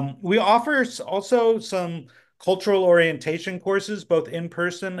 We offer also some cultural orientation courses, both in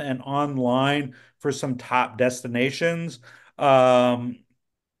person and online, for some top destinations. Um,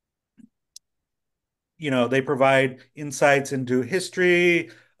 they provide insights into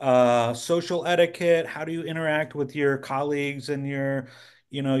history, social etiquette, how do you interact with your colleagues and your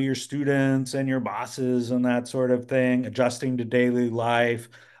students and your bosses and that sort of thing, adjusting to daily life.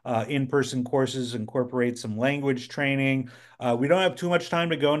 in-person courses incorporate some language training. We don't have too much time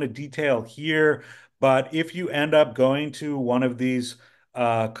to go into detail here, but if you end up going to one of these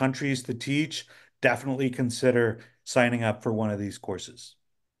countries to teach, definitely consider signing up for one of these courses.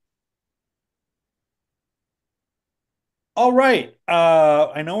 All right.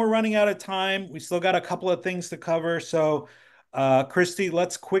 I know we're running out of time. We still got a couple of things to cover. So, Christy,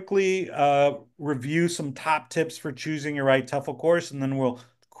 let's quickly review some top tips for choosing your right TEFL course, and then we'll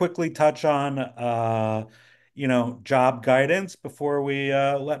quickly touch on, job guidance before we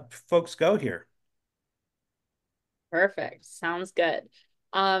let folks go here. Perfect. Sounds good.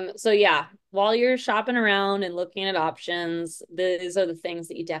 So yeah, while you're shopping around and looking at options, these are the things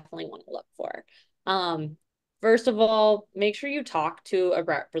that you definitely want to look for. Um, First of all, make sure you talk to a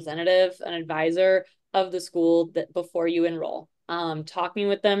representative, an advisor of the school that before you enroll. Talking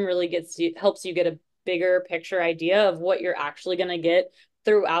with them really helps you get a bigger picture idea of what you're actually going to get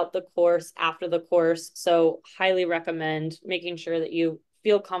throughout the course, after the course. So highly recommend making sure that you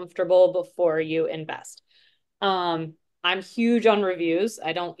feel comfortable before you invest. Um, I'm huge on reviews.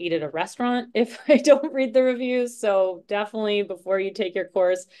 I don't eat at a restaurant if I don't read the reviews. So definitely before you take your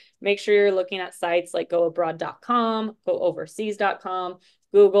course, make sure you're looking at sites like goabroad.com, gooverseas.com,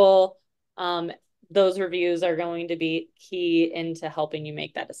 Google. Um, those reviews are going to be key into helping you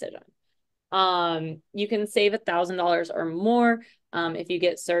make that decision. You can save $1,000 or more if you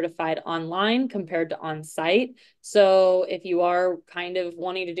get certified online compared to on site. So if you are kind of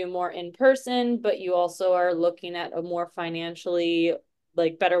wanting to do more in person, but you also are looking at a more financially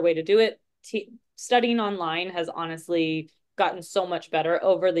better way to do it, studying online has honestly gotten so much better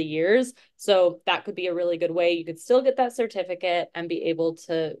over the years. So that could be a really good way. You could still get that certificate and be able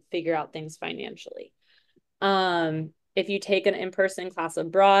to figure out things financially. If you take an in-person class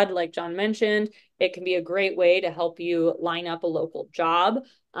abroad, like John mentioned, it can be a great way to help you line up a local job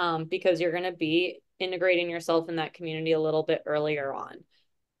because you're going to be integrating yourself in that community a little bit earlier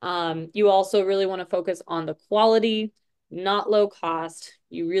on. You also really want to focus on the quality, not low cost.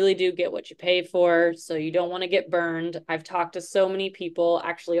 You really do get what you pay for, so you don't want to get burned. I've talked to so many people.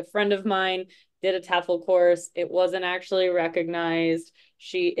 Actually, a friend of mine did a TEFL course. It wasn't actually recognized.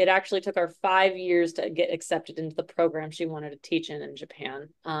 It actually took her 5 years to get accepted into the program she wanted to teach in Japan.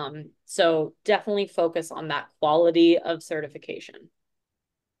 So definitely focus on that quality of certification.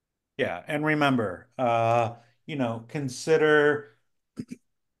 Yeah, and remember, consider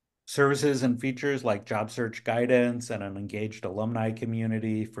services and features like job search guidance and an engaged alumni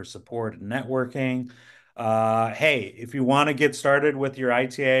community for support and networking. Hey, if you want to get started with your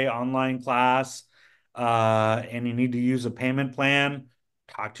ITA online class and you need to use a payment plan,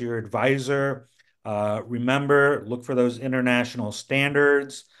 talk to your advisor. Remember, look for those international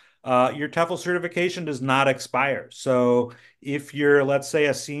standards. Your TEFL certification does not expire. So if you're, let's say,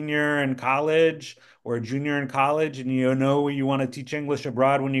 a senior in college, or a junior in college and you know you want to teach English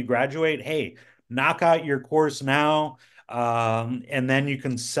abroad when you graduate, hey, knock out your course now. And then you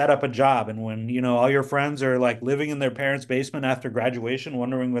can set up a job. And when, all your friends are like living in their parents' basement after graduation,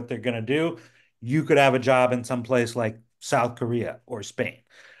 wondering what they're going to do, you could have a job in some place like South Korea or Spain.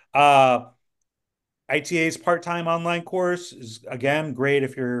 Uh, ITA's part-time online course is again great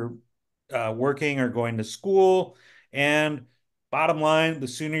if you're working or going to school. And bottom line, the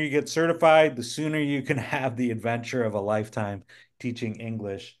sooner you get certified, the sooner you can have the adventure of a lifetime teaching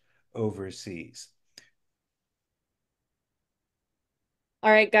English overseas.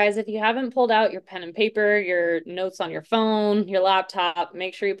 All right, guys, if you haven't pulled out your pen and paper, your notes on your phone, your laptop,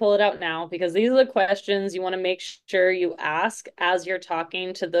 make sure you pull it out now because these are the questions you want to make sure you ask as you're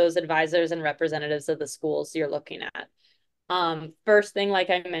talking to those advisors and representatives of the schools you're looking at. First thing,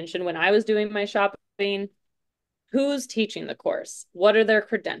 like I mentioned, when I was doing my shopping, who's teaching the course? What are their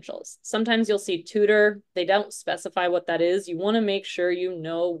credentials? Sometimes you'll see tutor. They don't specify what that is. You want to make sure you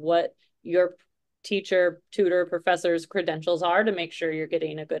know what your teacher, tutor, professor's credentials are to make sure you're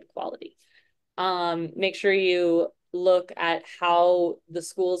getting a good quality. Make sure you look at how the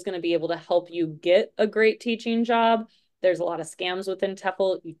school is going to be able to help you get a great teaching job. There's a lot of scams within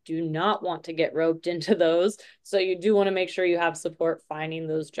TEFL. You do not want to get roped into those. So you do want to make sure you have support finding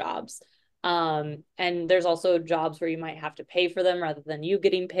those jobs. And there's also jobs where you might have to pay for them rather than you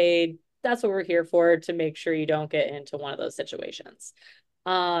getting paid. That's what we're here for, to make sure you don't get into one of those situations.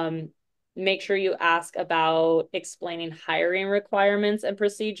 Make sure you ask about explaining hiring requirements and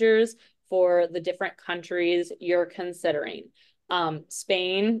procedures for the different countries you're considering.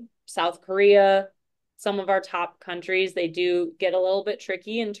 Spain, South Korea, some of our top countries, they do get a little bit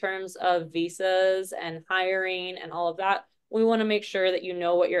tricky in terms of visas and hiring and all of that. We want to make sure that you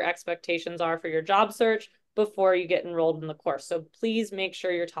know what your expectations are for your job search, before you get enrolled in the course. So please make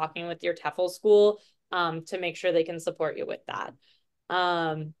sure you're talking with your TEFL school to make sure they can support you with that.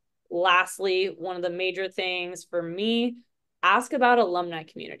 Lastly, one of the major things for me, ask about alumni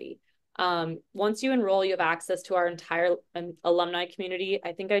community. Once you enroll, you have access to our entire alumni community.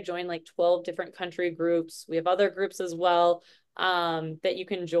 I think I joined like 12 different country groups. We have other groups as well that you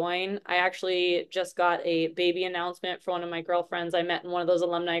can join. I actually just got a baby announcement for one of my girlfriends I met in one of those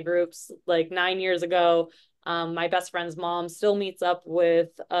alumni groups like 9 years ago. My best friend's mom still meets up with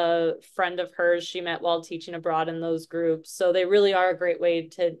a friend of hers she met while teaching abroad in those groups. So they really are a great way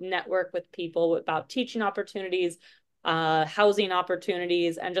to network with people about teaching opportunities, housing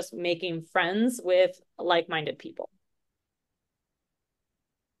opportunities, and just making friends with like-minded people.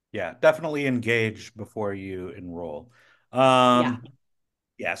 Yeah, definitely engage before you enroll. Yeah.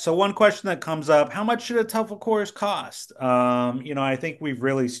 Yeah, so one question that comes up, how much should a TEFL course cost? I think we've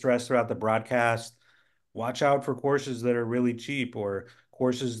really stressed throughout the broadcast, watch out for courses that are really cheap or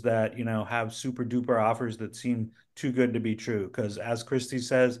courses that, have super duper offers that seem too good to be true. Because as Christy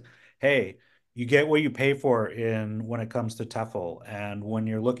says, hey, you get what you pay for in when it comes to TEFL. And when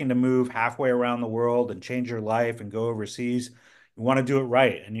you're looking to move halfway around the world and change your life and go overseas, you want to do it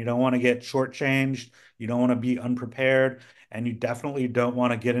right. And you don't want to get shortchanged. You don't want to be unprepared. And you definitely don't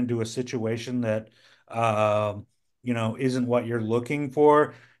want to get into a situation that, isn't what you're looking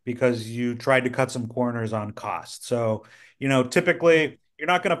for because you tried to cut some corners on cost. So, typically you're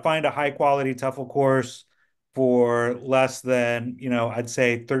not going to find a high quality TEFL course for less than, I'd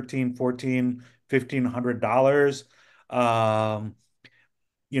say 13, 14, $1,500. Um,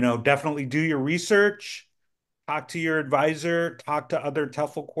 definitely do your research, talk to your advisor, talk to other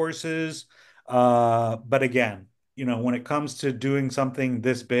TEFL courses. But again, when it comes to doing something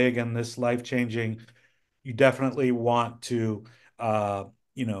this big and this life changing, you definitely want to, uh,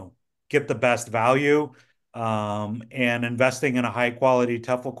 you know, get the best value. And investing in a high quality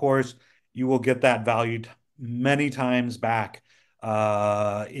TEFL course, you will get that value many times back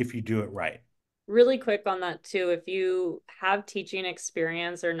if you do it right. Really quick on that too, if you have teaching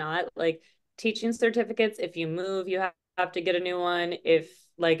experience or not, like teaching certificates, if you move, you have to get a new one. If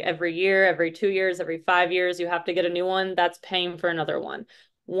like every year, every 2 years, every 5 years, you have to get a new one, that's paying for another one.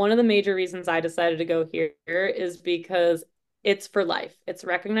 One of the major reasons I decided to go here is because it's for life. It's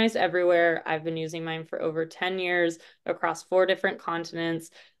recognized everywhere. I've been using mine for over 10 years across 4 different continents.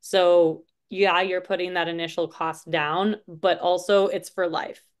 So yeah, you're putting that initial cost down, but also it's for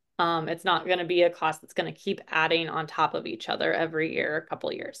life. It's not going to be a cost that's going to keep adding on top of each other every year, a couple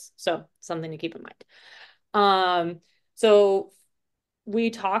of years. So something to keep in mind. So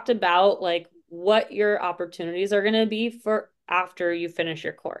we talked about like what your opportunities are going to be for after you finish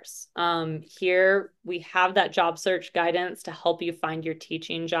your course. Here we have that job search guidance to help you find your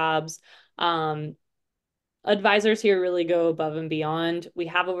teaching jobs. Advisors here really go above and beyond. We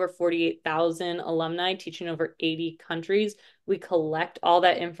have over 48,000 alumni teaching over 80 countries. We collect all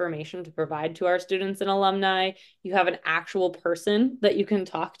that information to provide to our students and alumni. You have an actual person that you can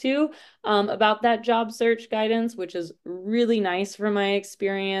talk to about that job search guidance, which is really nice from my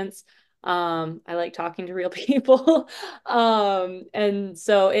experience. I like talking to real people. And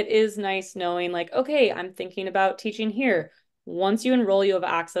so it is nice knowing like, okay, I'm thinking about teaching here. Once you enroll, you have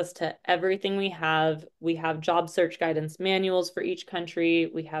access to everything we have. We have job search guidance manuals for each country.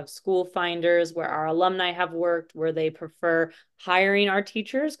 We have school finders where our alumni have worked, where they prefer hiring our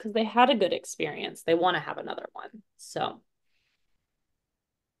teachers because they had a good experience. They want to have another one. So,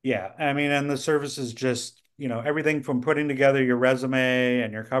 Yeah, I mean, and the service is just, everything from putting together your resume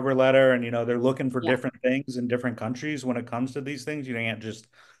and your cover letter, and they're looking for yeah. different things in different countries when it comes to these things. You can't just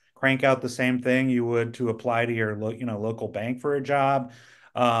crank out the same thing you would to apply to your local bank for a job.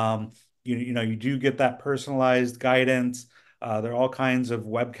 You do get that personalized guidance. There are all kinds of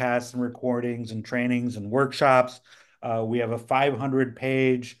webcasts and recordings and trainings and workshops. We have a 500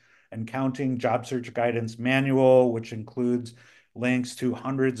 page and counting job search guidance manual, which includes links to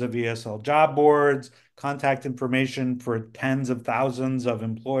hundreds of ESL job boards, contact information for tens of thousands of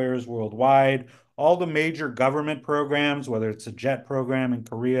employers worldwide, all the major government programs, whether it's the JET program in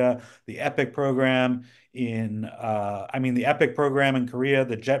Korea, the EPIC program the EPIC program in Korea,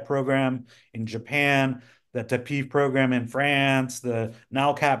 the JET program in Japan, the TEPIF program in France, the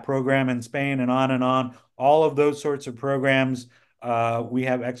NALCAP program in Spain, and on and on. All of those sorts of programs, we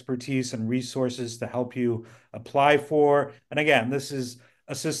have expertise and resources to help you apply for. And again, this is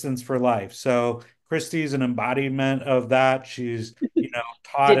assistance for life. So Christy's an embodiment of that. She's,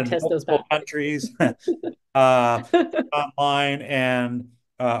 taught Did in test those multiple boundaries. countries online, and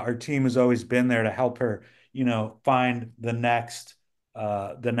our team has always been there to help her, find the next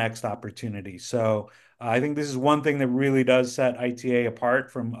opportunity. So I think this is one thing that really does set ITA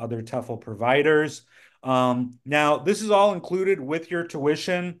apart from other TEFL providers. Now, this is all included with your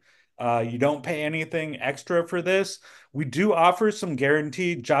tuition. You don't pay anything extra for this. We do offer some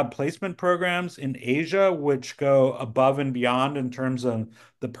guaranteed job placement programs in Asia, which go above and beyond in terms of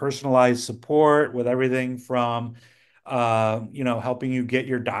the personalized support with everything from, helping you get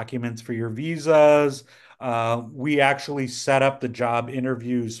your documents for your visas. We actually set up the job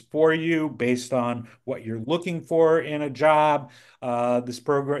interviews for you based on what you're looking for in a job. These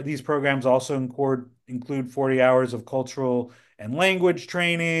programs also include 40 hours of cultural and language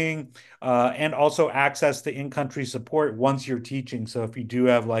training, and also access to in-country support once you're teaching. So if you do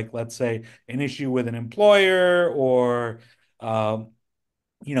have, like, let's say, an issue with an employer, or um,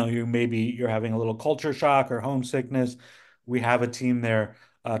 you're having a little culture shock or homesickness, we have a team there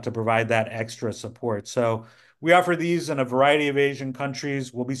to provide that extra support. So we offer these in a variety of Asian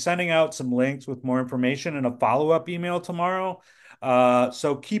countries. We'll be sending out some links with more information in a follow-up email tomorrow.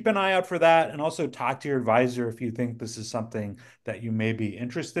 So keep an eye out for that, and also talk to your advisor if you think this is something that you may be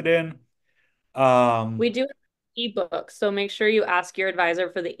interested in. Um, We do have ebook, so make sure you ask your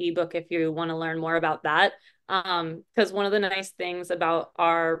advisor for the ebook if you want to learn more about that. Because one of the nice things about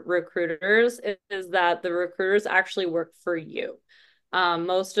our recruiters is that the recruiters actually work for you.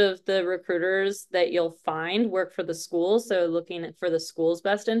 Most of the recruiters that you'll find work for the school, so looking for the school's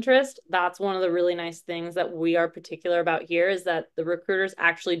best interest. That's one of the really nice things that we are particular about here, is that the recruiters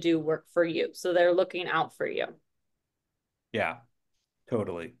actually do work for you, so they're looking out for you. yeah,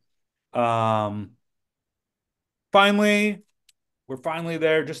 totally. Um, Finally, we're finally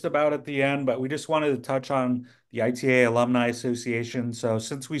there, just about at the end, but we just wanted to touch on the ITA Alumni Association. So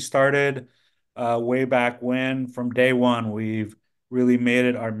since we started way back when, from day one, we've really made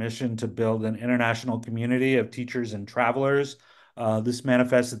it our mission to build an international community of teachers and travelers. This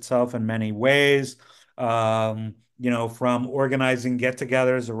manifests itself in many ways, from organizing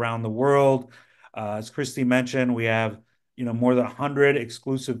get-togethers around the world. As Christy mentioned, we have more than 100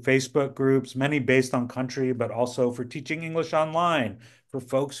 exclusive Facebook groups, many based on country, but also for teaching English online, for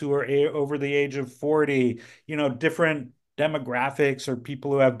folks who are over the age of 40, different demographics or people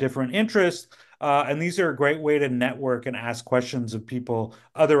who have different interests. And these are a great way to network and ask questions of people,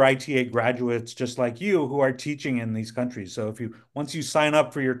 other ITA graduates just like you, who are teaching in these countries. So once you sign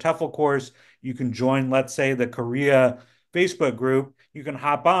up for your TEFL course, you can join, let's say, the Korea Facebook group. You can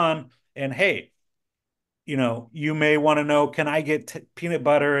hop on and, hey, you may want to know, can I get peanut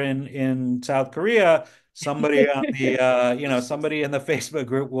butter in South Korea? Somebody in the Facebook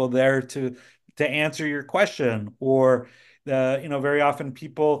group will there to answer your question. Or very often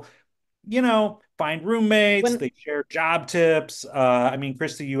people, find roommates, When they share job tips. I mean,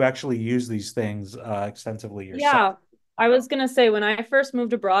 Christy, you actually use these things extensively yourself. Yeah, I was gonna say when I first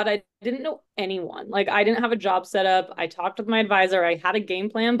moved abroad, I didn't know anyone. Like I didn't have a job set up. I talked with my advisor. I had a game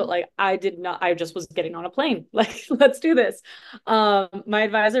plan, but like I did not, I just was getting on a plane. Like, let's do this. My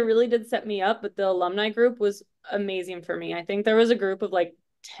advisor really did set me up, but the alumni group was amazing for me. I think there was a group of like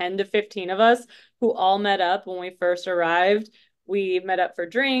 10 to 15 of us who all met up when we first arrived. We met up for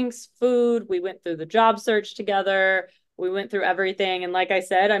drinks, food, we went through the job search together. We went through everything. And like I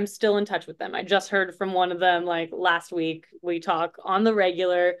said, I'm still in touch with them. I just heard from one of them like last week. We talk on the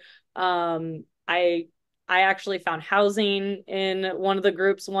regular. I actually found housing in one of the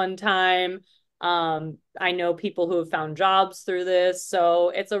groups one time. I know people who have found jobs through this. So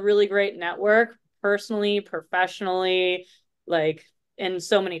it's a really great network, personally, professionally, like in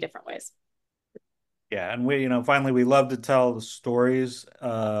so many different ways. Yeah, and finally, we love to tell the stories,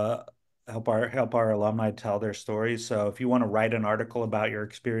 help our alumni tell their stories. So if you want to write an article about your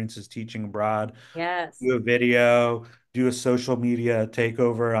experiences teaching abroad, Yes. do a video, do a social media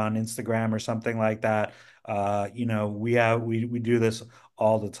takeover on Instagram or something like that. We do this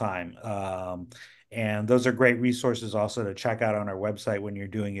all the time. And those are great resources also to check out on our website when you're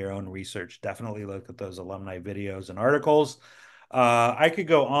doing your own research. Definitely look at those alumni videos and articles. I could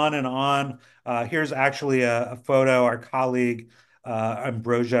go on and on. Here's actually a photo. Our colleague,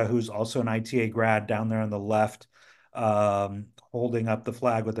 Ambrosia, who's also an ITA grad, down there on the left, holding up the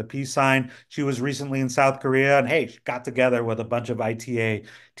flag with a peace sign. She was recently in South Korea, and hey, she got together with a bunch of ITA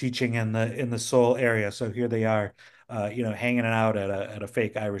teaching in the Seoul area. So here they are, hanging out at a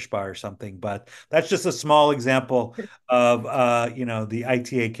fake Irish bar or something. But that's just a small example of the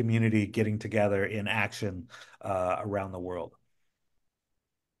ITA community getting together in action around the world.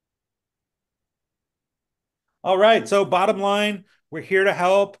 All right. So bottom line, we're here to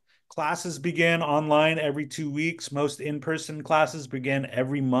help. Classes begin online every 2 weeks. Most in-person classes begin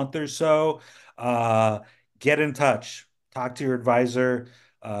every month or so. Uh, get in touch. Talk to your advisor.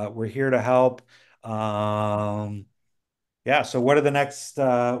 We're here to help. Yeah. So what are the next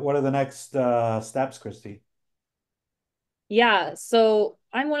steps, Christy? Yeah, so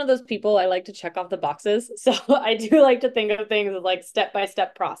I'm one of those people I like to check off the boxes. So I do like to think of things as like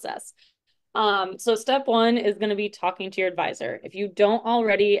step-by-step process. So step one is going to be talking to your advisor. If you don't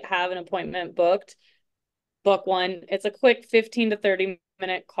already have an appointment booked, book one. It's a quick 15 to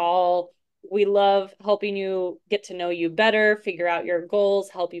 30-minute call. We love helping you get to know you better, figure out your goals,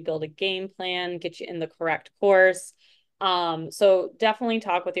 help you build a game plan, get you in the correct course. So definitely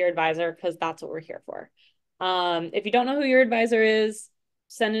talk with your advisor because that's what we're here for. If you don't know who your advisor is,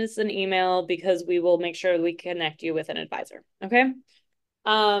 send us an email because we will make sure we connect you with an advisor. Okay.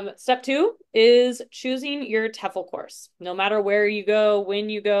 Step two is choosing your TEFL course. No matter where you go, when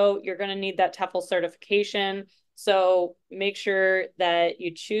you go, you're going to need that TEFL certification. So make sure that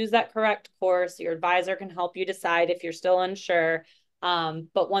you choose that correct course. Your advisor can help you decide if you're still unsure.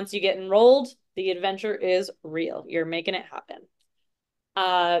 But once you get enrolled, the adventure is real. You're making it happen.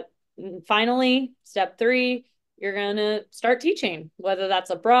 Uh, Finally, step three, you're going to start teaching, whether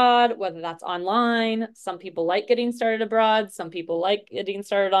that's abroad, whether that's online. Some people like getting started abroad, some people like getting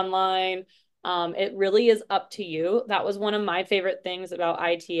started online. It really is up to you. That was one of my favorite things about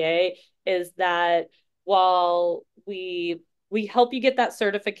ITA is that while we help you get that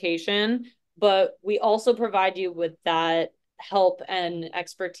certification, but we also provide you with that help and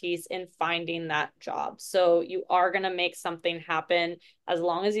expertise in finding that job. So you are going to make something happen as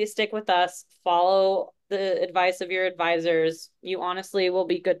long as you stick with us, follow the advice of your advisors. You honestly will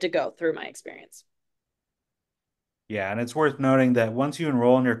be good to go through my experience. Yeah, and it's worth noting that once you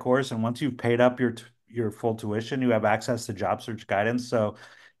enroll in your course and once you've paid up your full tuition, you have access to job search guidance. So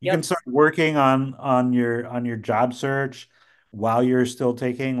you can Yep. start working on your job search while you're still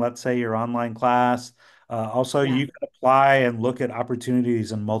taking, let's say, your online class. Also, Yeah. you can apply and look at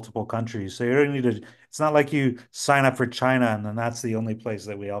opportunities in multiple countries. So you don't need to, it's not like you sign up for China and then that's the only place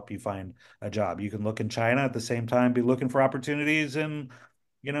that we help you find a job. You can look in China at the same time, be looking for opportunities in,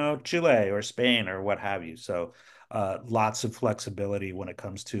 Chile or Spain or what have you. So lots of flexibility when it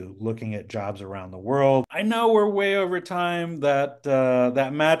comes to looking at jobs around the world. I know we're way over time.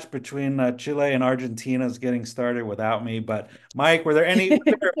 That match between Chile and Argentina is getting started without me. But Mike, was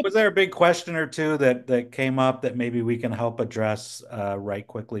there a big question or two that came up that maybe we can help address right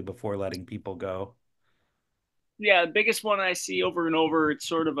quickly before letting people go? Yeah, the biggest one I see over and over, it's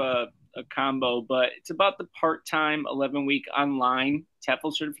sort of a combo, but it's about the part-time 11-week online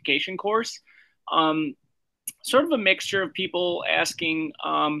TEFL certification course. Um, Sort of a mixture of people asking,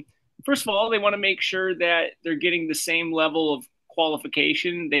 first of all, they want to make sure that they're getting the same level of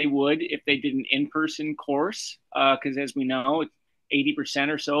qualification they would if they did an in-person course, because as we know,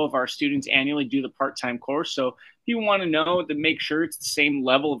 80% or so of our students annually do the part-time course. So people want to know to make sure it's the same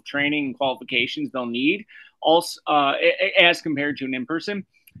level of training and qualifications they'll need, also as compared to an in-person.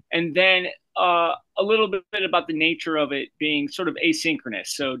 And then a little bit about the nature of it being sort of asynchronous.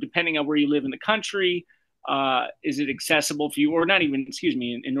 So depending on where you live in the country, is it accessible for you, or not even, excuse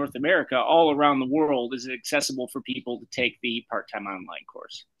me, in North America, all around the world, is it accessible for people to take the part-time online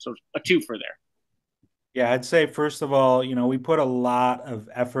course? So a twofer there. Yeah, I'd say first of all, we put a lot of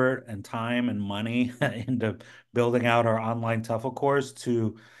effort and time and money into building out our online TEFL course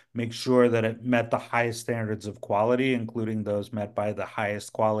to make sure that it met the highest standards of quality, including those met by the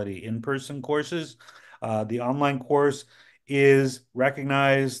highest quality in-person courses. The online course is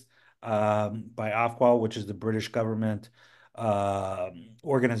recognized by Ofqual, which is the British government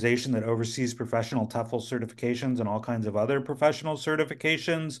organization that oversees professional TEFL certifications and all kinds of other professional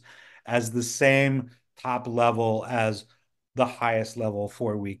certifications, as the same top level as the highest level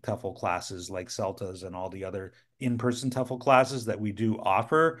 4-week TEFL classes like CELTAs and all the other in-person TEFL classes that we do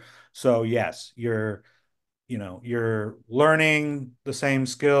offer. So yes, you're learning the same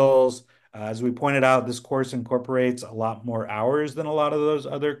skills. As we pointed out, this course incorporates a lot more hours than a lot of those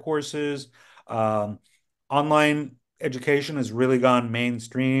other courses. Um, Online education has really gone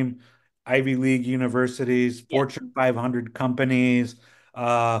mainstream. Ivy League universities, Yeah. Fortune 500 companies,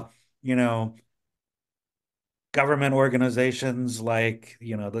 uh, you know, government organizations like,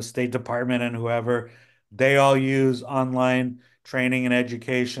 the State Department and whoever, they all use online training and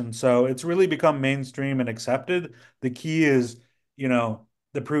education. So it's really become mainstream and accepted. The key is,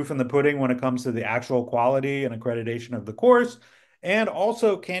 the proof in the pudding when it comes to the actual quality and accreditation of the course. And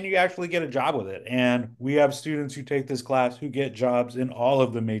also, can you actually get a job with it? And we have students who take this class who get jobs in all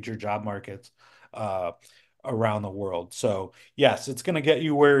of the major job markets uh, around the world. So yes, it's going to get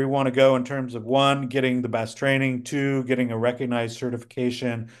you where you want to go in terms of one, getting the best training, two, getting a recognized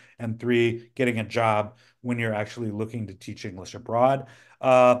certification, and three, getting a job when you're actually looking to teach English abroad.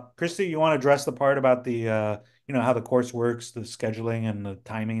 Christy, you want to address the part about the how the course works, the scheduling and the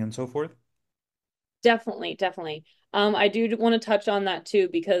timing and so forth? Definitely, definitely. I do want to touch on that too,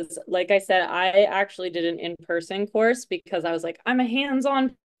 because like I said, I actually did an in-person course because I was like, I'm a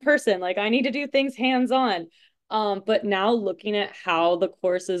hands-on person. Like I need to do things hands-on. But now looking at how the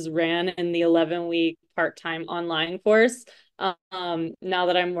courses ran in the 11-week part-time online course, now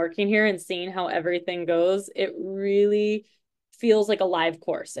that I'm working here and seeing how everything goes, it really feels like a live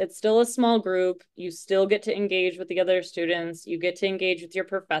course. It's still a small group. You still get to engage with the other students. You get to engage with your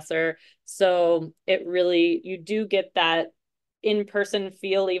professor. So it really, you do get that in-person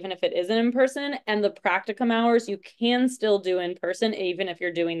feel, even if it isn't in person. And the practicum hours you can still do in person, even if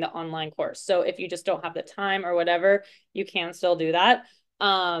you're doing the online course. So if you just don't have the time or whatever, you can still do that.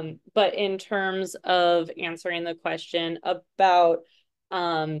 But in terms of answering the question about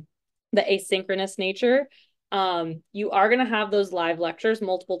the asynchronous nature, you are going to have those live lectures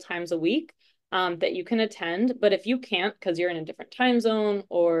multiple times a week that you can attend. But if you can't, because you're in a different time zone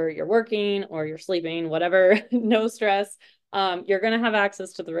or you're working or you're sleeping, whatever, no stress. You're going to have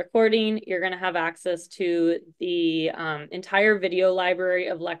access to the recording. You're going to have access to the entire video library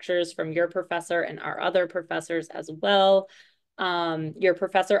of lectures from your professor and our other professors as well. Your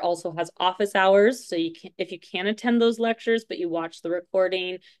professor also has office hours. So you can, if you can't attend those lectures, but you watch the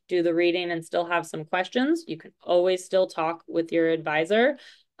recording, do the reading, and still have some questions, you can always still talk with your advisor,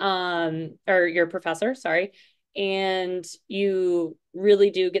 or your professor, sorry. And you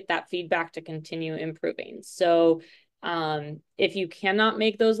really do get that feedback to continue improving. So if you cannot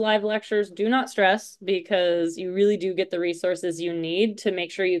make those live lectures, do not stress, because you really do get the resources you need to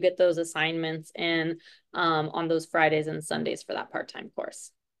make sure you get those assignments in on those Fridays and Sundays for that part-time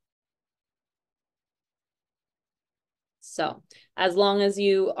course. So as long as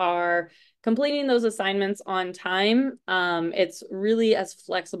you are completing those assignments on time, it's really as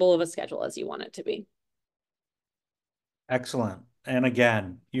flexible of a schedule as you want it to be. Excellent. And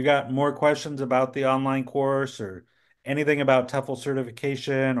again, you got more questions about the online course or anything about TEFL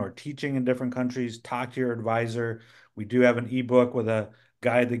certification or teaching in different countries, talk to your advisor. We do have an ebook with a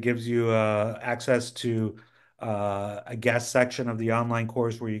guide that gives you access to a guest section of the online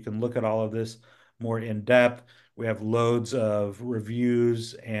course where you can look at all of this more in depth. We have loads of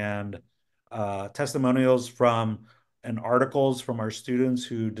reviews and testimonials from and articles from our students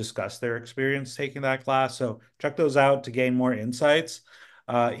who discuss their experience taking that class. So check those out to gain more insights.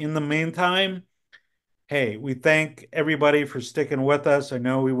 In the meantime, hey, we thank everybody for sticking with us. I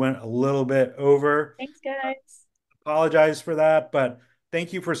know we went a little bit over. Thanks, guys. Apologize for that, but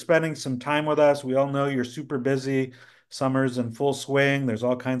thank you for spending some time with us. We all know you're super busy. Summer's in full swing. There's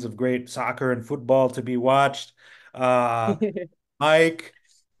all kinds of great soccer and football to be watched. Uh, Mike,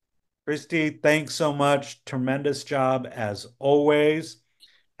 Christy, thanks so much. Tremendous job as always.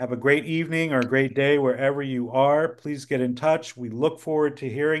 Have a great evening or a great day wherever you are. Please get in touch. We look forward to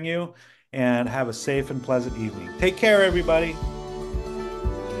hearing you and have a safe and pleasant evening. Take care, everybody.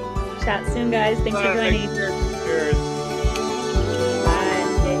 Chat soon, guys. Thanks for joining. Cheers.